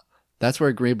where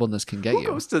agreeableness can get Who you.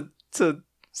 goes to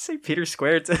St. Peter's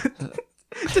Square to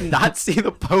to not see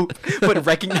the Pope but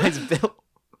recognize Bill?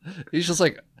 He's just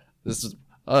like, this is,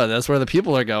 oh, that's where the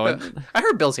people are going. I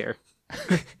heard Bill's here.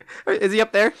 Is he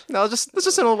up there? No, it's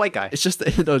just an old white guy. It's just,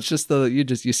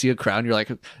 you see a crowd, and you're like,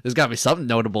 there's got to be something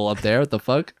notable up there. What the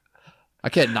fuck? I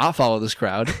can't not follow this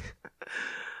crowd.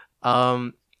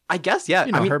 I guess yeah.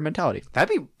 I mean, herd mentality.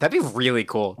 that'd be really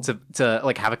cool to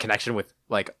like have a connection with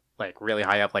like really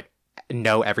high up, like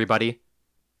know everybody,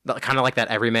 kind of like that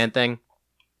everyman thing.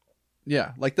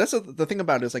 Yeah, like that's the thing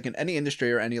about it is like in any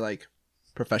industry or any like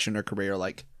profession or career,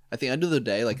 like at the end of the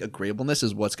day, like agreeableness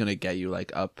is what's gonna get you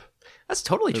like up That's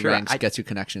totally the true. ranks, gets you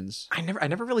connections, I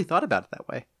never really thought about it that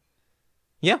way.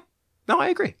 Yeah, no, I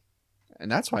agree. and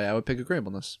that's why I would pick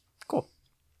agreeableness. Cool.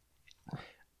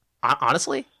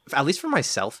 Honestly, at least for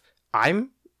myself, I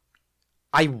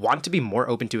want to be more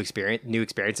open to new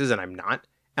experiences, and I'm not.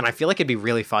 And I feel like it'd be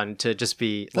really fun to just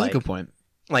be That's like a good point.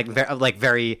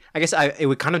 very. I guess it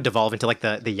would kind of devolve into like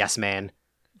the yes man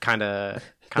kind of.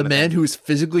 The man who's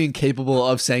physically incapable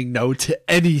of saying no to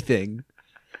anything.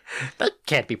 That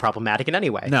can't be problematic in any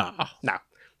way. No,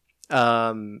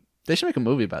 They they should make a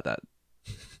movie about that.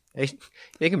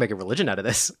 can make a religion out of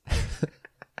this.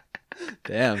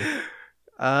 Damn.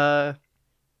 Yeah,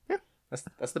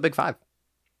 that's the big five.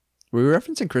 Were we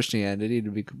referencing Christianity to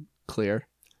be clear?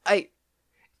 I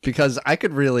Because I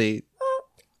could really,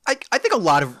 think a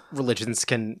lot of religions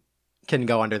can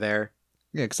go under there.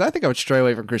 yeah, because I think I would stray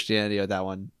away from Christianity with that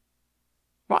one.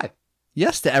 Why?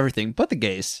 Yes to everything but the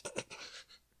gays.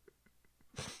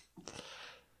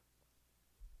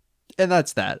 And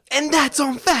that's that. And that's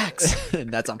on facts.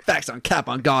 And that's on facts, on cap,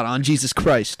 on God, on Jesus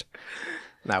Christ.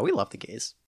 No, we love the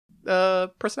gays.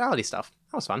 Personality stuff.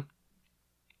 That was fun.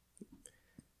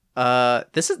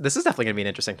 This is definitely gonna be an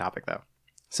interesting topic though.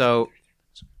 So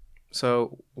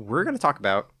we're gonna talk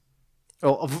about.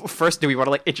 Well, first, do we want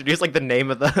to like introduce like the name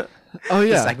of the Oh the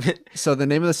yeah. segment? So the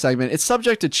name of the segment, it's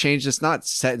subject to change. It's not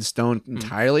set in stone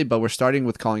entirely, but we're starting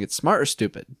with calling it Smart or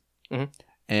Stupid. Mhm.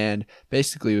 And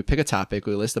basically, we pick a topic,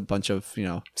 we list a bunch of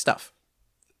Stuff.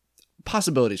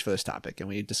 possibilities for this topic, and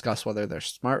we discuss whether they're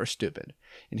smart or stupid.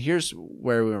 And here's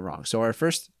where we went wrong. So our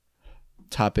first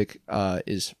topic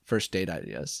is first date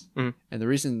ideas, Mhm. and the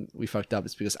reason we fucked up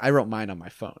is because I wrote mine on my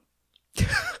phone.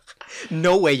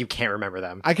 No way you can't remember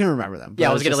them. I can remember them. Yeah, I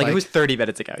but was gonna just like it was 30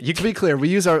 minutes ago. You to can, be clear, we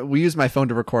use my phone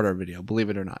to record our video. Believe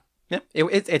it or not, yeah,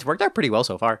 it's worked out pretty well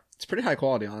so far. it's pretty high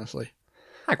quality, honestly.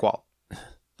 High qual.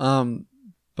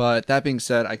 But that being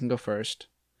said, I can go first.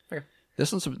 Okay.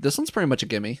 This one's pretty much a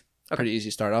gimme. Okay. Pretty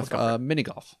easy start off. Let's go for Mini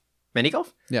golf. Mini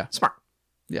golf. Yeah. Smart.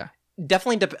 Yeah.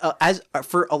 Definitely. As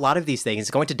for a lot of these things,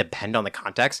 it's going to depend on the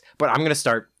context. But I'm gonna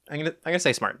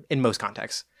say smart in most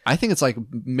contexts. I think it's like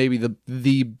maybe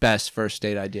the best first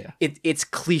date idea. It's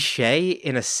cliche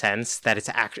in a sense that it's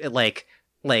actually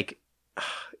like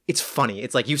it's funny.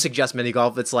 It's like you suggest mini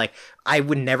golf. It's like I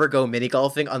would never go mini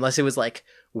golfing unless it was like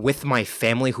with my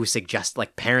family who suggest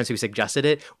like parents who suggested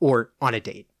it or on a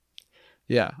date.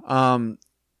 Yeah.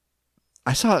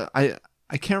 I saw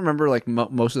I can't remember like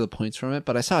most of the points from it,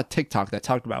 but I saw a TikTok that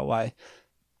talked about why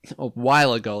a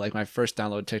while ago, like my first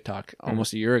download TikTok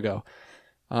almost a year ago.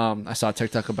 I saw a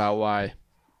TikTok about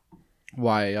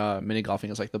why mini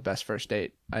golfing is like the best first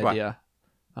date idea.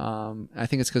 I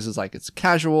think it's because it's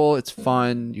casual, it's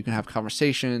fun, you can have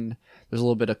conversation, there's a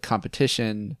little bit of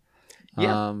competition.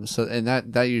 Yeah. So and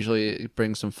that usually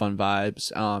brings some fun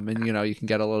vibes. And you can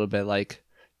get a little bit like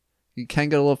you can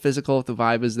get a little physical if the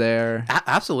vibe is there.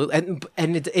 Absolutely,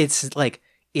 and it's like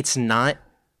it's not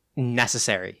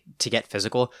necessary to get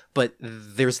physical, but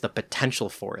there's the potential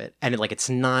for it, and it's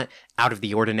not out of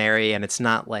the ordinary, and it's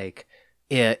not like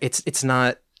it's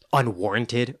not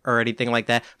unwarranted or anything like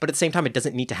that. But at the same time, it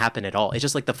doesn't need to happen at all. It's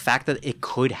just like the fact that it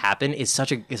could happen is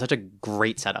such a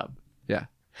great setup. Yeah,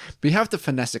 but you have to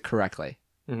finesse it correctly.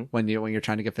 Mhm. when you're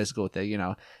trying to get physical with it. You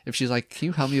know, if she's like, "Can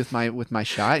you help me with my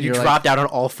shot?" And You you're like, drop down on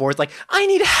all fours, like, I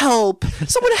need help.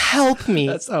 Someone help me.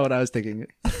 "That's not what I was thinking."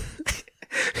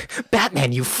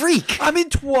 Batman, you freak. I'm in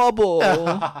trouble.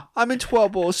 I'm in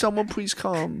trouble. Someone please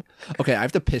come. Okay, I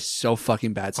have to piss so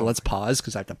fucking bad. So let's pause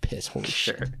because I have to piss. Holy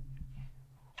shit. Sure.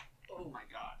 Oh my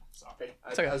god. Sorry.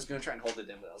 okay. I was gonna try and hold it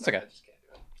in, but I was okay. I just can't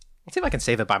do it. Let's see if I can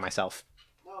save it by myself.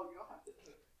 No, you don't have to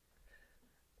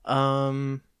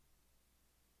do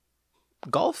it.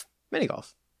 Golf? Mini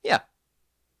golf. Yeah.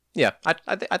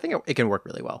 I think it can work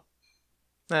really well.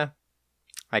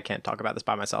 I can't talk about this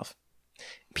by myself.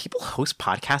 People host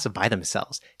podcasts by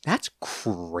themselves. That's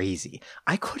crazy.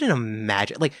 I couldn't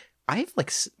imagine. Like, I have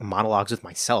like monologues with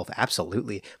myself,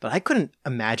 absolutely, but I couldn't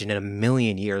imagine in a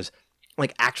million years,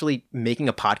 like, actually making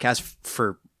a podcast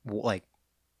for like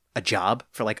a job,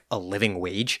 for like a living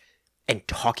wage, and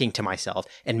talking to myself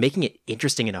and making it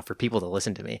interesting enough for people to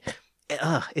listen to me.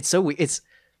 It's so weird. It's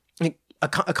like, a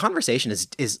conversation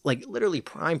is like literally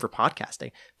prime for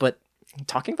podcasting, but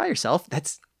talking by yourself,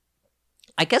 that's,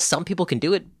 I guess some people can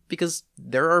do it because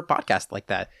there are podcasts like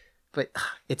that, but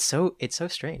it's so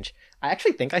strange. I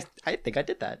actually think I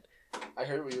did that. I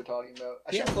heard what you were talking about.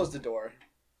 I should have closed the door.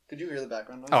 Did you hear the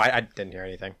background noise? Oh, I didn't hear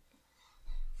anything.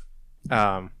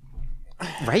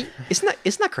 Right? Isn't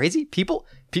that crazy? People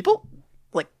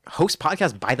like host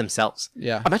podcasts by themselves.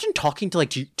 Yeah. Imagine talking to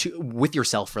with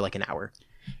yourself for like an hour.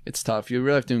 It's tough. You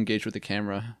really have to engage with the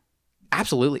camera.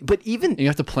 Absolutely. But even, And you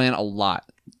have to plan a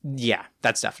lot. yeah,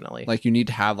 that's definitely. Like, you need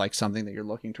to have like something that you're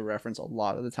looking to reference a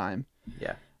lot of the time.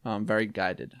 Yeah. Very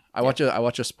guided. I watch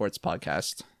a sports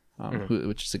podcast,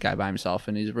 which is a guy by himself,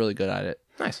 and he's really good at it.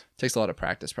 Nice. Takes a lot of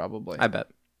practice, probably. I bet.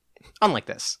 Unlike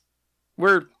this,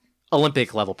 we're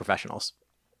Olympic level professionals.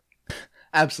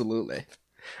 Absolutely.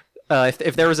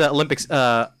 If there was an Olympic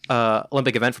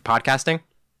event for podcasting,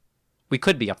 we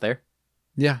could be up there.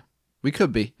 Yeah, we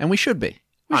could be, and we should be.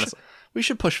 Honestly. We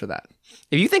should push for that.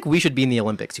 If you think we should be in the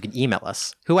Olympics, you can email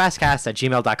us,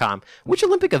 whoaskcast@gmail.com. Which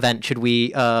Olympic event should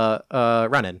we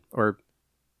run in or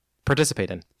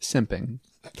participate in? Simping.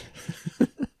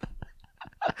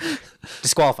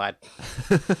 Disqualified.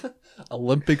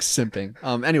 Olympic simping.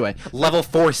 Anyway, Level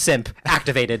 4 simp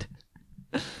activated.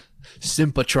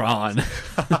 Simpatron.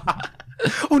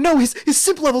 Oh no, his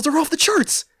simp levels are off the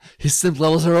charts. His simp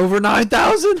levels are over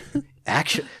 9,000.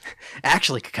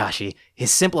 Actually, Kakashi,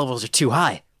 his simp levels are too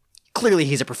high. Clearly,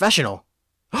 he's a professional.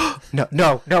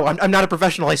 No, I'm not a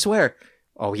professional, I swear.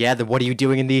 Oh yeah, then what are you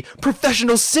doing in the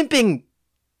professional simping?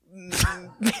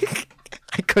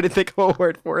 I couldn't think of a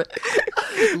word for it.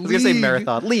 I was gonna say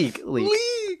marathon. League.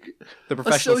 The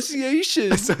professional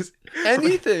Association.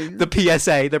 Anything. The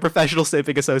PSA, the Professional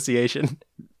Simping Association.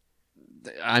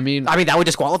 I mean, that would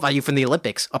disqualify you from the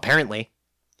Olympics, apparently.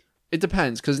 it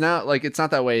depends, because now, like, it's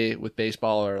not that way with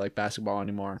baseball or like basketball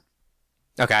anymore.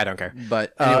 Okay, I don't care.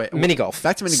 But anyway, mini golf.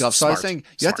 Back to mini golf. So I was Smart. saying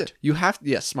Smart. you have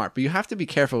to smart, but you have to be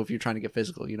careful if you're trying to get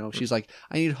physical. You know, if she's like,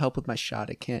 I need help with my shot.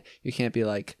 You can't be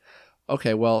like,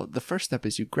 okay, well, the first step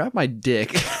is you grab my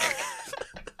dick.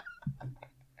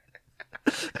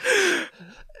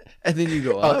 And then you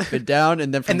go up and down,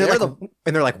 and then from there,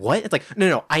 they're like, what? It's like,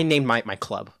 no, I named my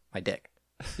club my dick,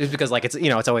 just because like it's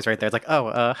it's always right there. It's like,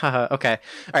 oh, haha, okay,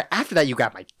 all right. After that, you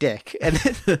grab my dick, and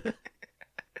then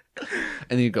and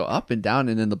then you go up and down,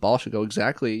 and then the ball should go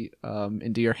exactly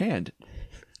into your hand.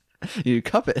 You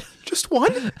cup it, just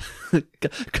one,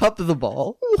 cup the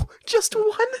ball, ooh, just one.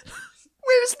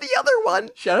 Where's the other one?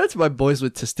 Shout out to my boys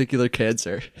with testicular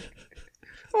cancer.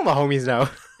 All my homies know.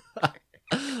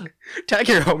 Tag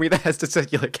your homie that has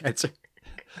testicular cancer.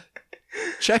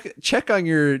 Check on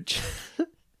your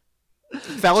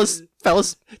fellas.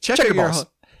 Check your balls.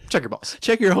 Check your balls.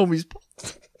 Check your homies.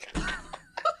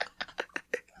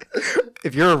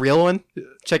 If you're a real one,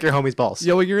 check your homie's balls.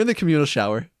 Yo, when you're in the communal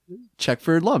shower, check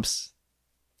for lumps.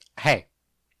 Hey,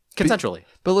 consensually.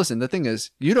 But listen, the thing is,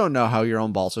 you don't know how your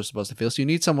own balls are supposed to feel, so you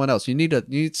need someone else. You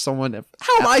need someone.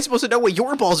 How am I supposed to know what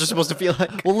your balls are supposed to feel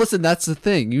like? Well, listen, that's the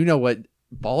thing. You know what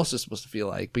balls are supposed to feel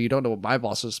like, but you don't know what my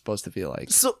balls are supposed to feel like.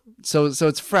 So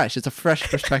it's fresh. It's a fresh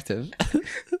perspective.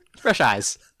 Fresh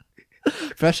eyes.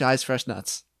 Fresh eyes, fresh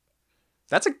nuts.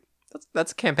 That's a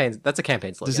campaign. That's a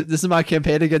campaign slogan. This is my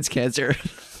campaign against cancer.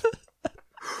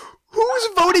 Who's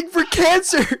voting for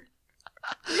cancer?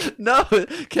 No,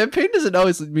 campaign doesn't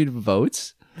always mean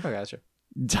votes. Okay, that's true.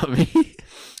 Dummy. All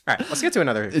right, let's get to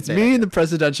another. It's me in the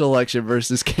presidential election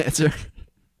versus cancer.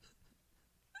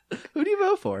 Who do you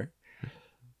vote for?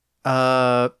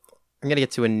 I'm gonna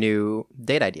get to a new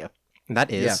date idea. And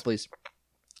that is, yeah, please.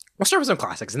 We'll start with some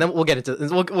classics, and then we'll get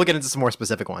into some more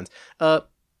specific ones.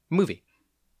 Movie.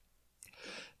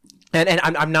 And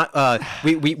I'm not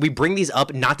we bring these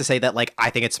up not to say that like I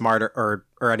think it's smart or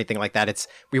anything like that. It's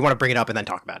we want to bring it up and then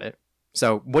talk about it.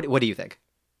 So what do you think?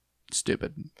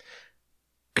 Stupid.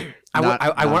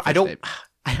 I don't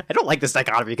like this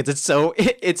dichotomy because it's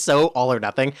so all or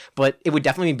nothing, but it would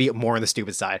definitely be more on the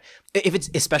stupid side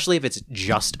especially if it's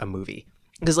just a movie.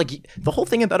 Because like the whole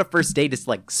thing about a first date is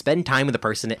like spend time with the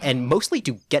person and mostly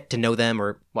to get to know them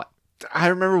or what. I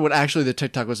remember what actually the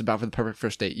TikTok was about for the perfect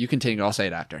first date. You continue. I'll say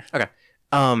it after. Okay.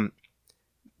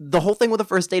 The whole thing with a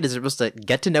first date is you're supposed to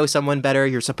get to know someone better.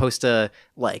 You're supposed to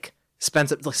like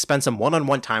spend some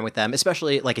one-on-one time with them,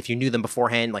 especially like if you knew them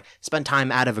beforehand, like spend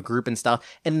time out of a group and stuff.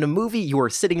 And in a movie, you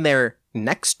are sitting there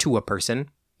next to a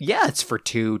person. Yeah, it's for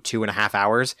 2.5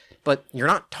 hours, but you're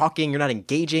not talking, you're not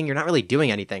engaging, you're not really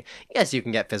doing anything. Yes, you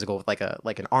can get physical with like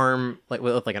an arm,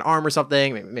 with like an arm or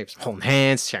something, maybe holding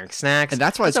hands, sharing snacks. And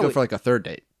that's why it's good for like a third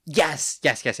date. Yes.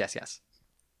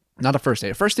 Not a first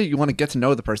date. A first date, you want to get to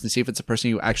know the person, see if it's a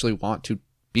person you actually want to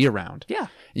be around. Yeah.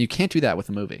 And you can't do that with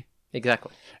a movie.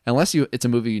 Exactly. Unless it's a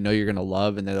movie you know you're going to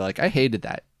love and they're like, I hated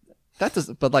that. That does,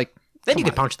 but like... Then you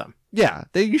can punch them. Yeah,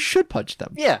 you should punch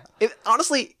them. Yeah.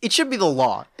 Honestly, it should be the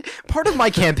law. Part of my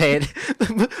campaign,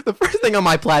 the first thing on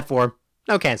my platform,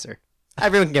 no cancer.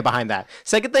 Everyone can get behind that.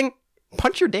 Second thing,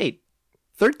 punch your date.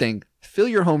 Third thing, fill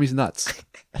your homies nuts.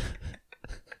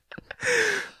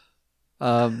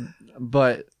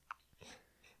 But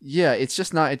yeah, it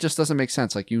just doesn't make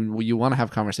sense. Like you want to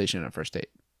have conversation in a first date.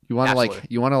 You want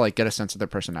to like get a sense of their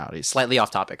personalities. Slightly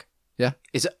off topic. Yeah.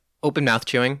 Is open mouth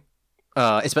chewing?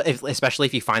 Especially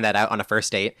if you find that out on a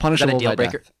first date, punishable is that a deal by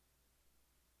breaker? death.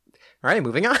 All right,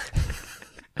 moving on.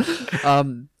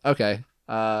 Okay.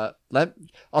 I'll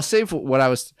save what I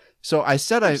was. So I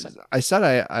said I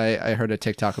heard a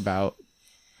TikTok about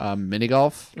mini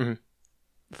golf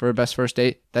for a best first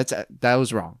date. That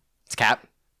was wrong. It's cap.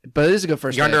 But it is a good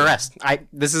first You're date. under arrest.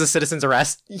 This is a citizen's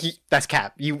arrest. That's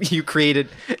cap. You've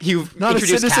Not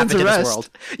introduced cap into arrest. this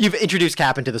world. You've introduced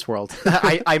cap into this world.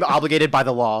 I'm obligated by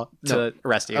the law to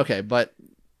arrest you. Okay, but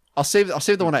I'll save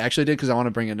the one I actually did because I want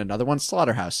to bring in another one.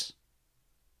 Slaughterhouse.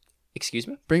 Excuse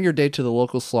me? Bring your date to the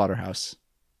local slaughterhouse.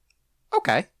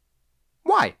 Okay.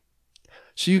 Why?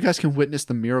 So you guys can witness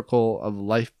the miracle of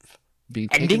life being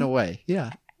taken away.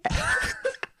 Yeah.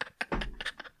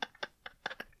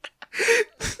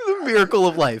 The miracle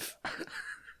of life.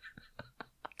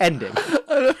 Ending.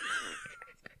 I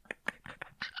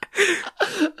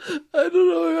don't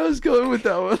know where I was going with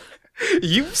that one.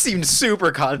 You seemed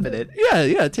super confident.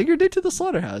 Yeah. Take your date to the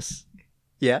slaughterhouse.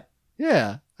 Yeah?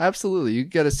 Yeah, absolutely. You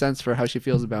get a sense for how she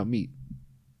feels about meat.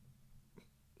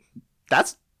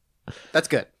 That's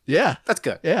good. Yeah. That's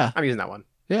good. Yeah. I'm using that one.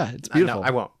 Yeah, it's beautiful. No,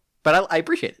 I won't. But I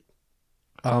appreciate it.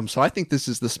 So I think this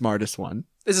is the smartest one.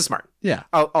 This is smart. Yeah.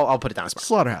 I'll put it down as smart.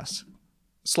 Slaughterhouse.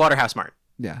 Slaughterhouse smart.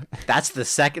 Yeah. That's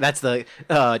the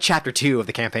chapter 2 of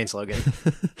the campaign slogan.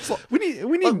 We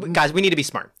need guys, we need to be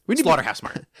smart. Slaughterhouse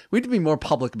smart. We need to be more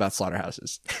public about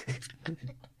slaughterhouses.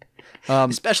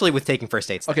 Especially with taking first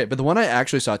dates. Okay, but the one I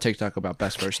actually saw TikTok about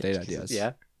best first date ideas.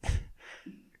 Yeah.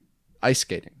 Ice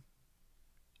skating.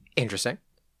 Interesting.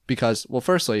 Because, well,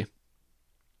 firstly,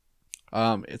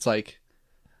 it's like,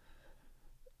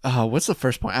 what's the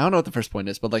first point? I don't know what the first point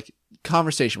is, but like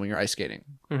conversation when you're ice skating,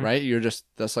 right?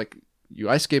 That's like you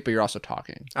ice skate, but you're also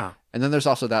talking. And then there's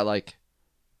also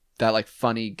that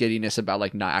funny giddiness about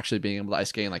like not actually being able to ice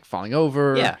skate and like falling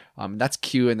over. Yeah. That's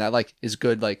cute and that like is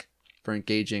good like for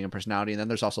engaging and personality. And then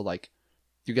there's also like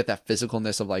you get that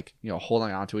physicalness of like, you know,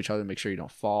 holding on to each other to make sure you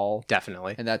don't fall.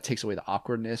 Definitely. And that takes away the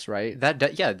awkwardness, right?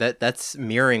 That's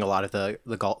mirroring a lot of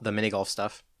the mini golf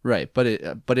stuff. Right, but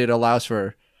it allows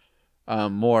for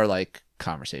more like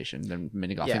conversation than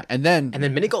mini golfing. Yeah. And then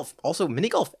mini golf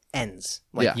ends.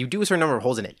 Like you do a certain number of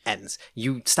holes and it ends.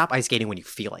 You stop ice skating when you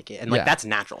feel like it. And like that's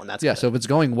natural and that's good. So if it's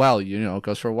going well, you know, it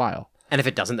goes for a while. And if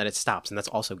it doesn't, then it stops, and that's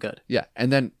also good. Yeah.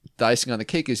 And then the icing on the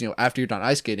cake is, you know, after you're done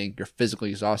ice skating, you're physically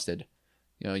exhausted.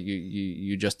 You know,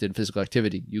 you just did physical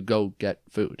activity. You go get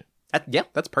food.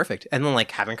 That's perfect. And then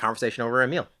like having a conversation over a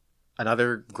meal.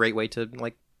 Another great way to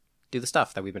like do the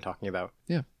stuff that we've been talking about.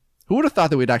 Yeah. Who would have thought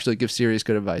that we'd actually give serious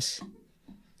good advice?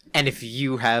 And if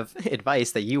you have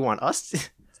advice that you want us to...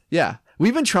 Yeah.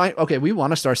 We've been trying... Okay, we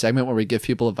want to start a segment where we give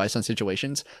people advice on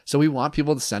situations. So we want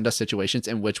people to send us situations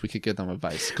in which we could give them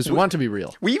advice. Because we want it to be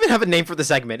real. We even have a name for the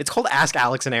segment. It's called Ask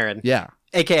Alex and Aaron. Yeah.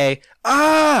 AKA...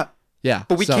 Yeah.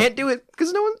 But we can't do it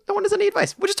because no one has any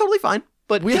advice, which is totally fine.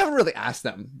 But we haven't really asked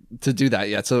them to do that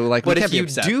yet. So like, but we if can't you be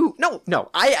upset. do... No.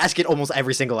 I ask it almost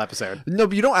every single episode. No,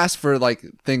 but you don't ask for like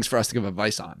things for us to give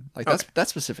advice on. Like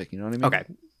that's specific. You know what I mean? Okay.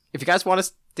 if you guys want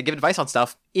us to give advice on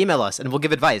stuff, email us and we'll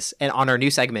give advice. And on our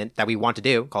new segment that we want to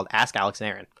do called Ask Alex and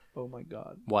Aaron. Oh my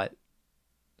god. What?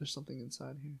 There's something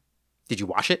inside here. Did you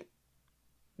wash it?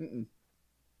 Mm-mm.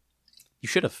 You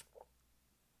should have.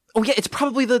 Oh yeah, it's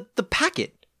probably the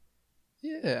packet.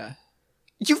 Yeah.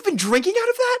 You've been drinking out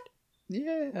of that?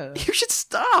 Yeah. You should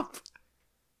stop.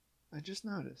 I just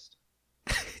noticed.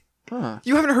 Huh.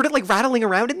 You haven't heard it like rattling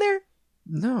around in there?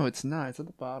 No, it's not. It's at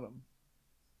the bottom.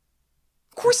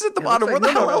 Of course it's at the It bottom. looks Where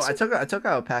like- the hell no, else? I took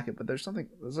out a packet, but there's something.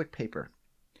 There's like paper.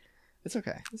 It's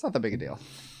okay. It's not that big a deal.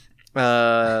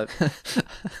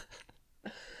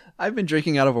 I've been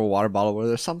drinking out of a water bottle where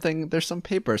there's some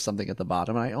paper or something at the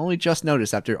bottom, and I only just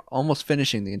noticed after almost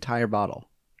finishing the entire bottle.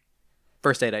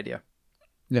 First aid idea.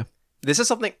 Yeah. This is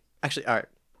something, actually, all right.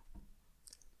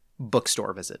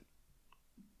 Bookstore visit.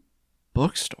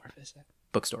 Bookstore visit.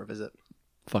 Bookstore visit.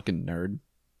 Fucking nerd.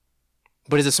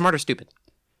 But is it smart or stupid?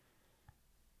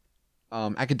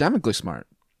 Academically smart.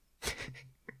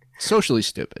 Socially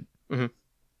stupid. Mhm.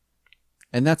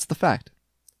 And that's the fact.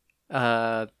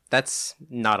 That's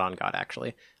not on God,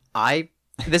 actually.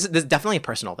 This is definitely a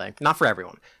personal thing, not for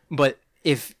everyone. But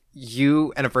if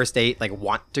you and a first date like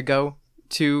want to go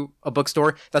to a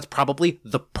bookstore, that's probably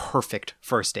the perfect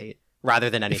first date rather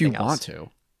than If you anything else. want to.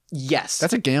 Yes.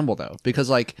 That's a gamble though, because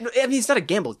like No, I mean, it's not a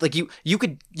gamble. Like you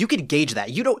could gauge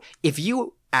that. You don't. If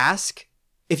you ask,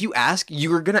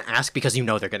 you're gonna ask because you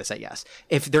know they're gonna say yes.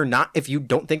 If they're not, if you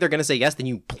don't think they're gonna say yes, then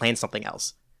you plan something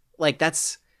else. Like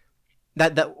that's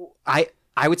that.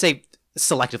 I would say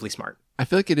selectively smart. I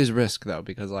feel like it is risk though,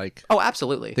 because like Oh,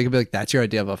 absolutely. they could be like, "That's your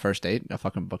idea of a first date, a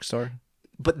fucking bookstore."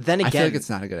 But then I feel again, like it's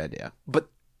not a good idea. but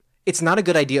it's not a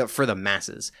good idea for the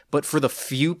masses. But for the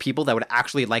few people that would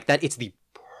actually like that, it's the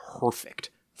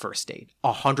perfect first date.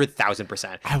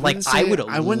 100,000%. I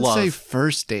wouldn't say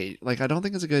first date. Like I don't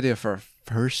think it's a good idea for a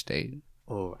first date.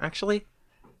 Oh, actually,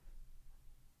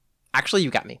 you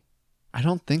got me. I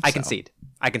don't think I so.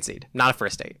 concede. Not a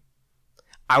first date.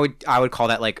 I would call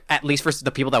that like, at least for the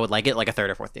people that would like it, like a third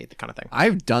or fourth date kind of thing.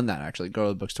 I've done that actually. Go to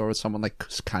the bookstore with someone like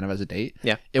kind of as a date.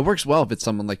 Yeah. It works well if it's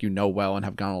someone like you know well and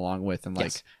have gone along with and like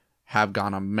Yes. have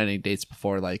gone on many dates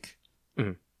before. Like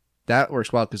Mhm. that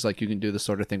works well because like you can do the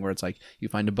sort of thing where it's like you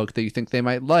find a book that you think they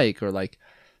might like, or like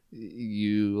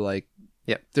you like.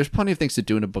 Yep. There's plenty of things to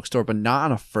do in a bookstore, but not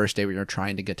on a first date where you're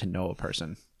trying to get to know a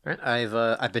person. Right.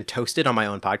 I've been toasted on my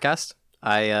own podcast.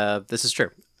 This is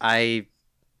true. I'm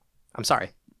sorry,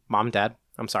 Mom, Dad.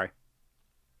 I'm sorry.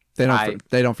 They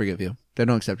don't forgive you. They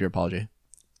don't accept your apology.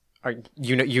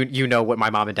 You know what my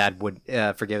mom and dad would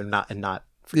forgive and not.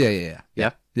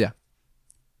 Yeah.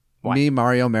 Why? Me,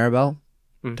 Mario, Maribel,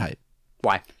 Mhm. type.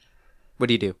 Why? What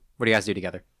do you do? What do you guys do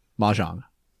together? Mahjong.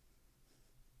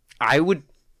 I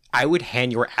would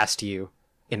hand your ass to you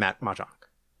in mahjong.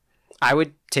 I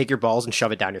would take your balls and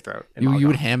shove it down your throat. in You mahjong.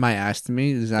 would hand my ass to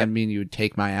me? Does that mean you would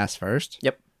take my ass first?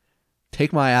 Yep.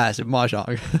 Take my ass at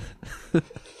Mahjong.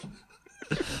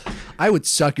 I would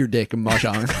suck your dick in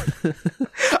Mahjong.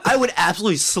 I would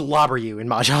absolutely slobber you in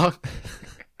mahjong.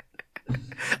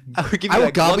 I would give you I that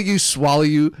would gobble you, swallow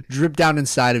you, drip down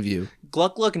inside of you.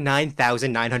 Gluck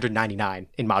 9,999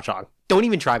 in mahjong. Don't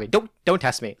even try me. Don't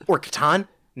test me. Or Catan.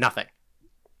 Nothing.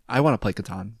 I want to play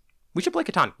Catan. We should play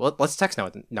Catan. Well, let's text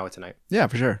Noah tonight. Yeah,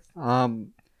 for sure.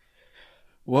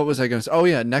 What was I going to say? Oh,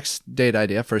 yeah. Next date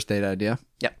idea. First date idea.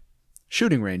 Yep.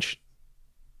 Shooting range.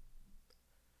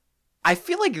 I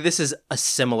feel like this is a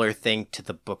similar thing to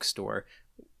the bookstore,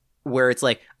 where it's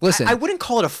like, Listen. I wouldn't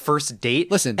call it a first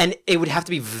date. Listen. And it would have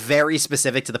to be very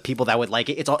specific to the people that would like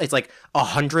it. It's like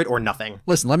 100 or nothing.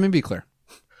 Listen, let me be clear.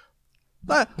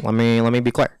 Let me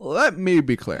be clear. Let me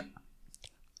be clear.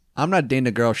 I'm not dating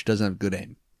a girl if she doesn't have good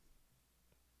aim.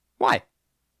 Why?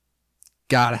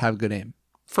 Gotta have good aim.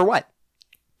 For what?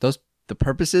 The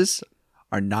purposes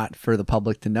are not for the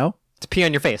public to know. To pee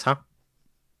on your face, huh?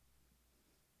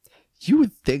 You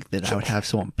would think that I would have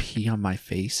someone pee on my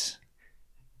face.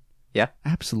 Yeah.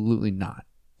 Absolutely not.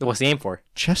 What's the aim for?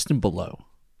 Chest and below.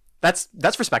 That's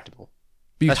respectable.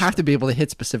 But you That's have to be able to hit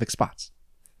specific spots.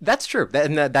 That's true.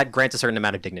 That grants a certain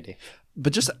amount of dignity.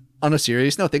 But just on a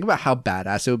serious note, think about how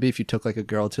badass it would be if you took like a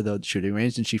girl to the shooting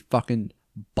range and she fucking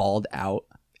balled out.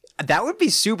 That would be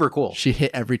super cool. She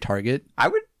hit every target.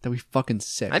 I'd That'd be fucking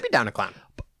sick. be down to clown.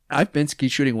 I've been skeet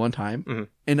shooting one time, Mhm.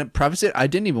 and to preface it, I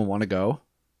didn't even want to go,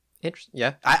 Interesting.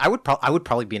 Yeah, I would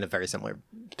probably be in a very similar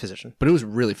position. but it was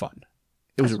really fun.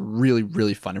 It was really,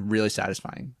 really fun and really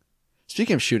satisfying.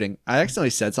 Speaking of shooting, I accidentally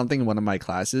said something in one of my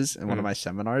classes in one of my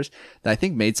seminars that I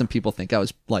think made some people think I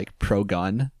was like pro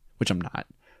gun, which I'm not.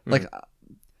 Like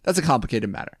that's a complicated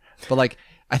matter. But like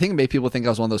I think it made people think I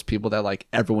was one of those people that like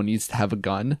everyone needs to have a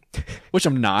gun, which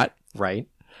I'm not. Right.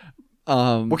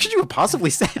 What could you have possibly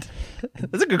said?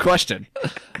 That's a good question.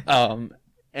 And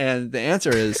the answer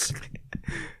is,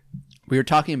 we were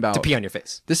talking about To pee on your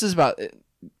face. This is about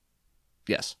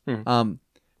yes. We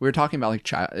were talking about like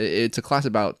child. It's a class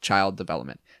about child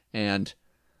development, and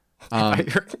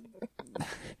it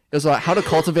was about how to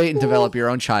cultivate and develop your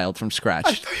own child from I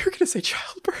scratch. thought you were going to say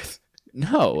childbirth.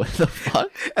 No, the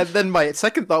fuck. And then my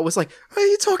second thought was like, are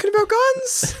you talking about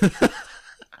guns?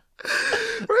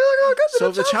 So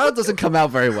if the child doesn't come out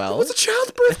very well. What's a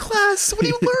childbirth class? What do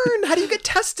you learn? How do you get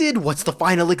tested? What's the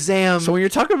final exam? So when you're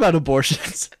talking about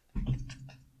abortions,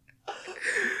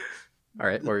 all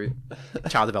right, or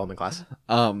child development class.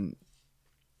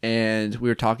 And we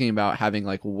were talking about having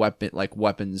like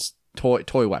weapons,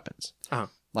 toy weapons,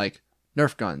 like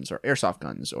Nerf guns or airsoft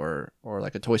guns or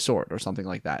like a toy sword or something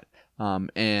like that.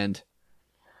 And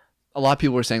a lot of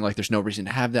people were saying like there's no reason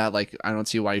to have that. Like I don't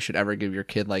see why you should ever give your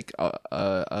kid like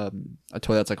a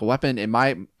toy that's like a weapon. And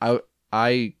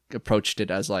I approached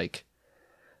it as like,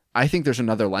 I think there's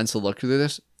another lens to look through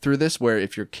this where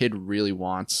if your kid really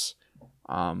wants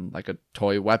like a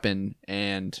toy weapon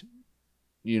and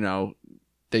you know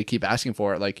they keep asking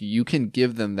for it, like you can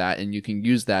give them that and you can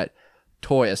use that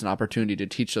toy as an opportunity to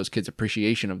teach those kids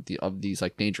appreciation of these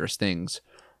like dangerous things.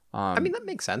 I mean that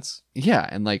makes sense. Yeah,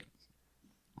 and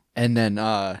then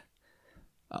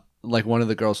like one of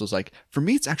the girls was like, for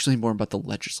me it's actually more about the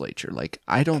legislature. Like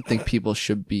I don't think people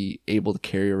should be able to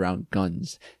carry around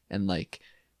guns and like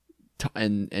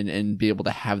and be able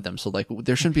to have them. So like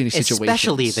there shouldn't be any situations,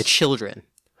 especially the children.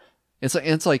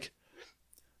 It's like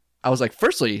I was like,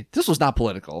 firstly, this was not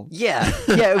political. Yeah.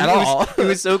 It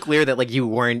was so clear that like you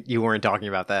weren't talking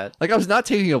about that. Like I was not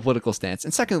taking a political stance.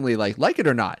 And secondly, like it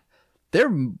or not, there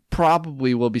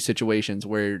probably will be situations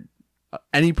where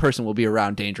any person will be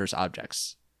around dangerous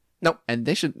objects. Nope. And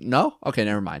they should no? Okay,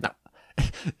 never mind. No.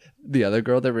 The other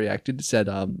girl that reacted said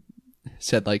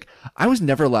like, I was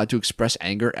never allowed to express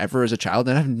anger ever as a child,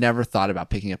 and I've never thought about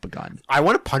picking up a gun. I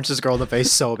want to punch this girl in the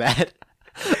face so bad.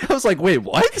 I was like, wait,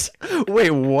 what?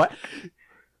 Wait, what?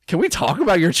 Can we talk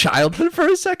about your childhood for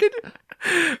a second?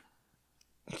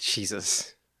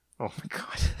 Jesus. Oh my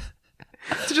god.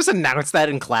 To just announce that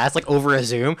in class, like over a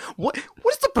Zoom. What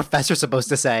is the professor supposed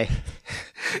to say?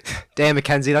 Damn,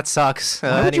 Mackenzie, that sucks.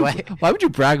 Anyway. Why would you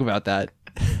brag about that?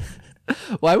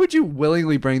 Why would you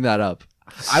willingly bring that up?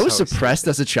 I was suppressed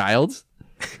as a child.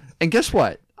 And guess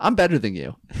what? I'm better than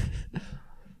you.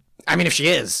 I mean, if she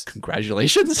is.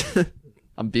 Congratulations.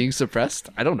 I'm being suppressed.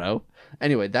 I don't know.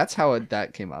 Anyway, that's how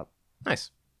that came up.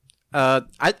 Nice. I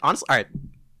honestly, all right.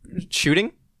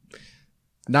 Shooting?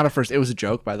 Not at first. It was a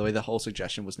joke, by the way. The whole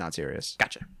suggestion was not serious.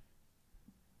 Gotcha.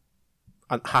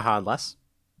 Haha, unless?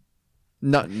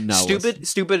 No.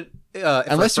 Stupid.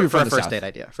 Unless you're from the first South. date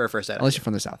idea. For a first date Unless idea. you're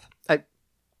from the South.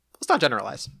 Let's not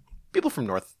generalize. People from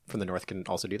the north can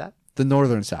also do that. The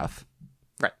northern South.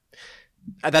 Right.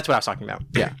 That's what I was talking about.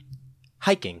 Yeah.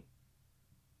 Hiking.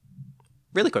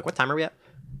 Really quick, what time are we at?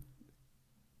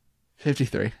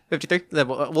 53. 53?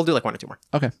 We'll do like one or two more.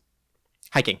 Okay.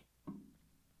 Hiking.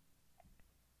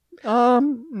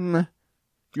 You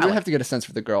really have to get a sense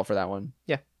for the girl for that one.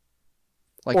 Yeah.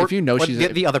 Like if you know she's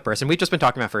the other person. We've just been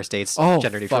talking about first dates.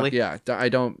 Gender neutrally. Yeah. I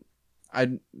don't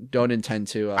intend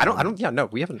to. I don't. Yeah. No,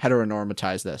 we haven't.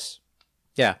 Heteronormatize this.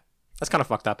 Yeah, that's kind of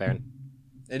fucked up, Aaron.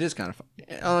 It is kind of.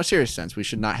 In a serious sense, we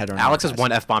should not heteronormatize. Alex has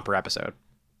one F-bomb per episode.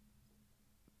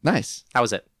 Nice. That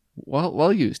was it.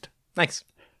 Well used. Thanks.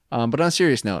 But on a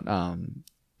serious note,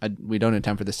 we don't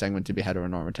intend for this segment to be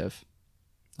heteronormative.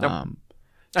 Nope.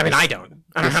 I mean, I don't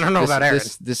know about Aaron.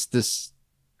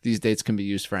 These dates can be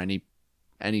used for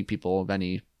any people of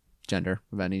any gender,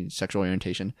 of any sexual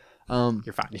orientation.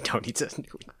 You're fine. You don't need to.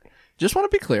 Just want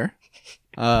to be clear.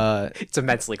 It's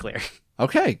immensely clear.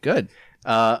 Okay, good.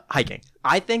 Hiking.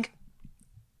 I think,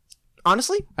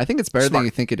 honestly, it's better than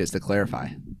you think it is to clarify.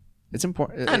 It's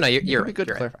important. I know you're right. Good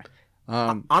to right.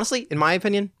 clarify. Honestly, in my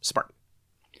opinion, smart.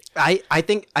 I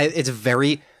think it's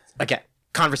very, again,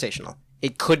 conversational.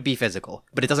 It could be physical,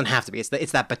 but it doesn't have to be.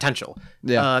 It's that potential.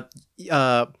 Yeah.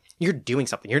 You're doing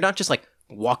something. You're not just like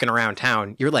walking around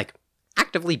town. You're like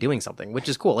actively doing something, which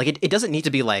is cool. Like it doesn't need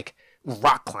to be like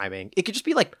rock climbing. It could just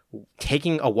be like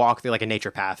taking a walk through like a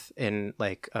nature path in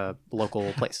like a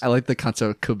local place. I like the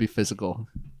concept could be physical.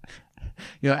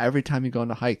 You know, every time you go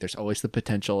on a hike, there's always the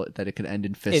potential that it could end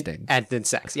in fisting. And in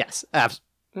sex, yes.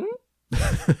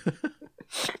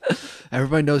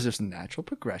 Everybody knows there's a natural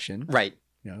progression. Right.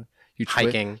 You know,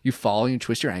 hiking. You fall and you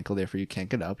twist your ankle, therefore you can't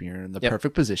get up. You're in the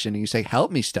perfect position, and you say,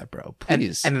 "Help me, step bro,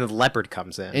 please." And then the leopard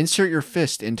comes in. Insert your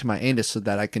fist into my anus so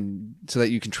that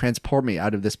you can transport me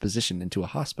out of this position into a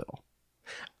hospital.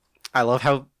 I love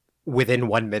how within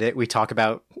 1 minute we talk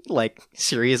about like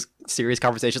serious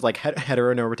conversations like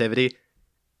heteronormativity,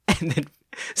 and then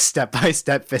step by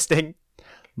step fisting.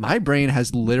 My brain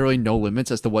has literally no limits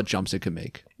as to what jumps it can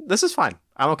make. This is fine.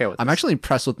 I'm okay with. I'm actually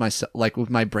impressed with myself, like with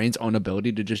my brain's own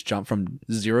ability to just jump from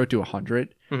 0 to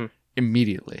 100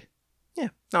 immediately. Yeah,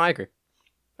 no, I agree.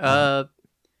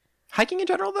 Hiking in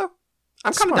general, though,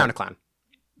 I'm kind of down to clown.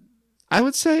 I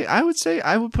would say I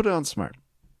would put it on smart.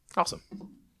 Awesome. Do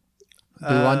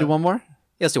we want to do one more?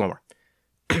 Yeah, let's do one more.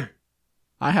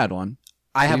 I had one.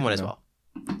 I have one as well.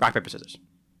 Rock, paper, scissors.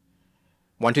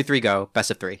 1, 2, 3, go.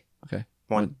 Best of 3. Okay.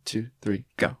 1, 2, 3,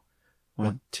 go.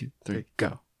 1, 2, 3,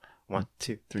 go. 1,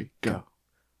 2, 3, go.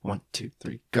 1, 2,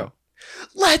 3, go.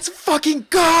 Let's fucking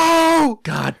go!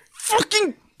 God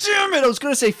fucking damn it! I was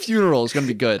gonna say funeral is gonna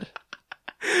be good.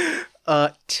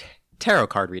 Tarot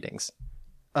card readings.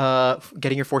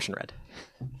 Getting your fortune read.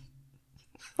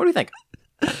 What do you think?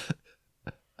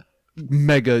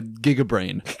 Mega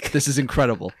gigabrain. This is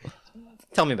incredible.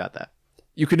 Tell me about that.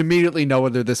 You can immediately know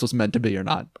whether this was meant to be or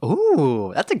not.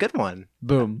 Ooh, that's a good one.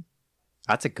 Boom.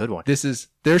 That's a good one.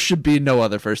 There should be no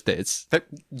other first dates.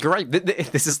 You're right.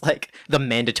 This is like the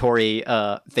mandatory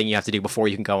thing you have to do before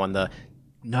you can go on the.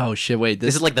 No shit. Wait.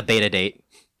 This is like the beta date.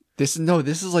 This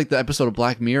is like the episode of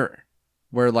Black Mirror,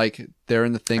 where like they're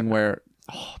in the thing where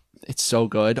it's so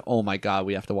good. Oh my god,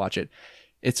 we have to watch it.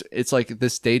 It's like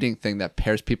this dating thing that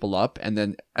pairs people up, and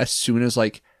then as soon as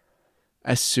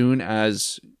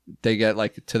they get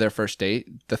like to their first date,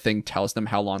 the thing tells them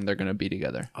how long they're going to be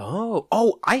together.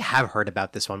 Oh, I have heard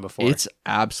about this one before. It's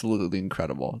absolutely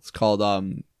incredible. It's called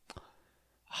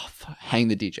Hang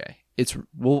the DJ.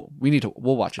 We'll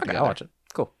watch it together. I'll watch it.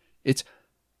 Cool.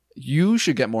 You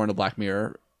should get more into Black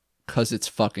Mirror because it's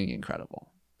fucking incredible.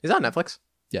 Is that on Netflix?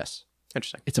 Yes.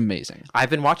 Interesting. It's amazing. I've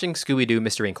been watching Scooby-Doo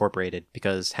Mystery Incorporated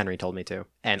because Henry told me to.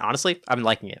 And honestly, I've been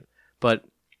liking it. But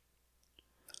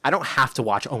I don't have to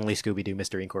watch only Scooby-Doo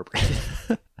Mystery Incorporated.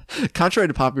 Contrary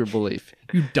to popular belief,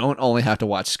 you don't only have to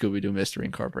watch Scooby-Doo Mystery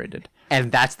Incorporated.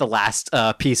 And that's the last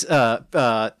piece of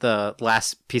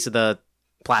the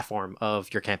platform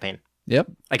of your campaign.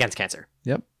 Yep. Against cancer.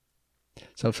 Yep.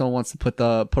 So if someone wants to put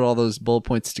all those bullet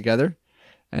points together,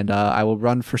 and I will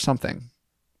run for something.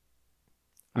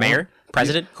 Mayor?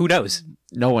 President? Who knows?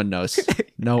 No one knows.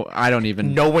 No, I don't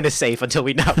even. No one is safe until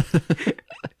we know.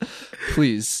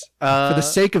 Please, for the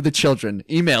sake of the children,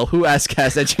 email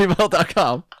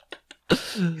whoaskcast@gmail.com.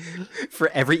 For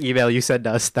every email you send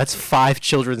us, that's 5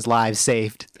 children's lives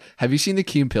saved. Have you seen the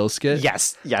Key and Peele skit?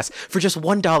 Yes. For just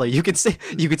 $1, you could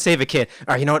save a kid.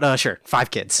 All right, you know what? Sure,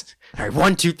 5 kids. All right,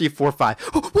 1, 2, 3, 4,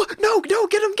 5. Oh, what? No,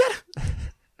 get him.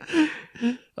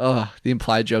 Oh, the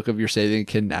implied joke of you're saving a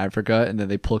kid in Africa and then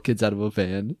they pull kids out of a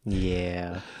van.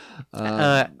 Yeah.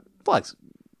 Plugs.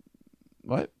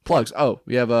 What? Plugs. Oh,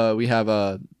 we have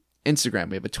a Instagram,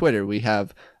 we have a Twitter, we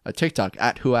have a TikTok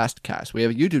 @WhoAskedCast. We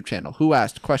have a YouTube channel, Who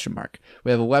Asked ?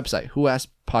 We have a website,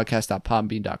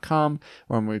 whoaskedpodcast.podbean.com,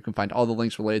 where you can find all the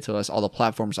links related to us, all the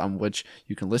platforms on which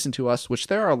you can listen to us, which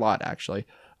there are a lot actually.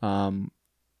 And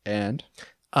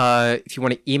if you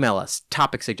want to email us,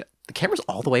 the camera's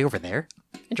all the way over there.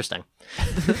 Interesting.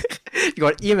 If you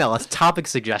want to email us topic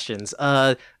suggestions,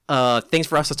 things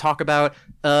for us to talk about,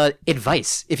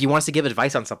 advice. If you want us to give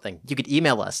advice on something, you could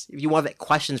email us. If you want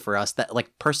questions for us that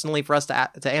like personally for us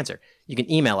to answer, you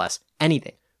can email us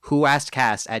anything.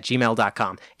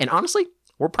 whoaskedcast@gmail.com. And honestly,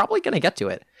 we're probably going to get to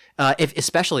it.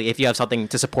 Especially if you have something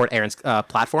to support Aaron's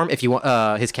platform, if you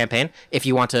want his campaign, if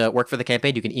you want to work for the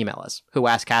campaign, you can email us.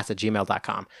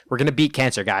 whoaskedcast@gmail.com. We're going to beat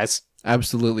cancer, guys.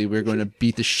 Absolutely. We're going to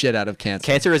beat the shit out of cancer.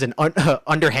 Cancer is an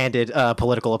underhanded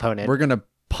political opponent. We're going to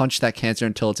punch that cancer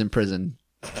until it's in prison.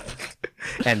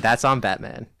 And that's on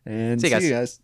Batman. And see you guys.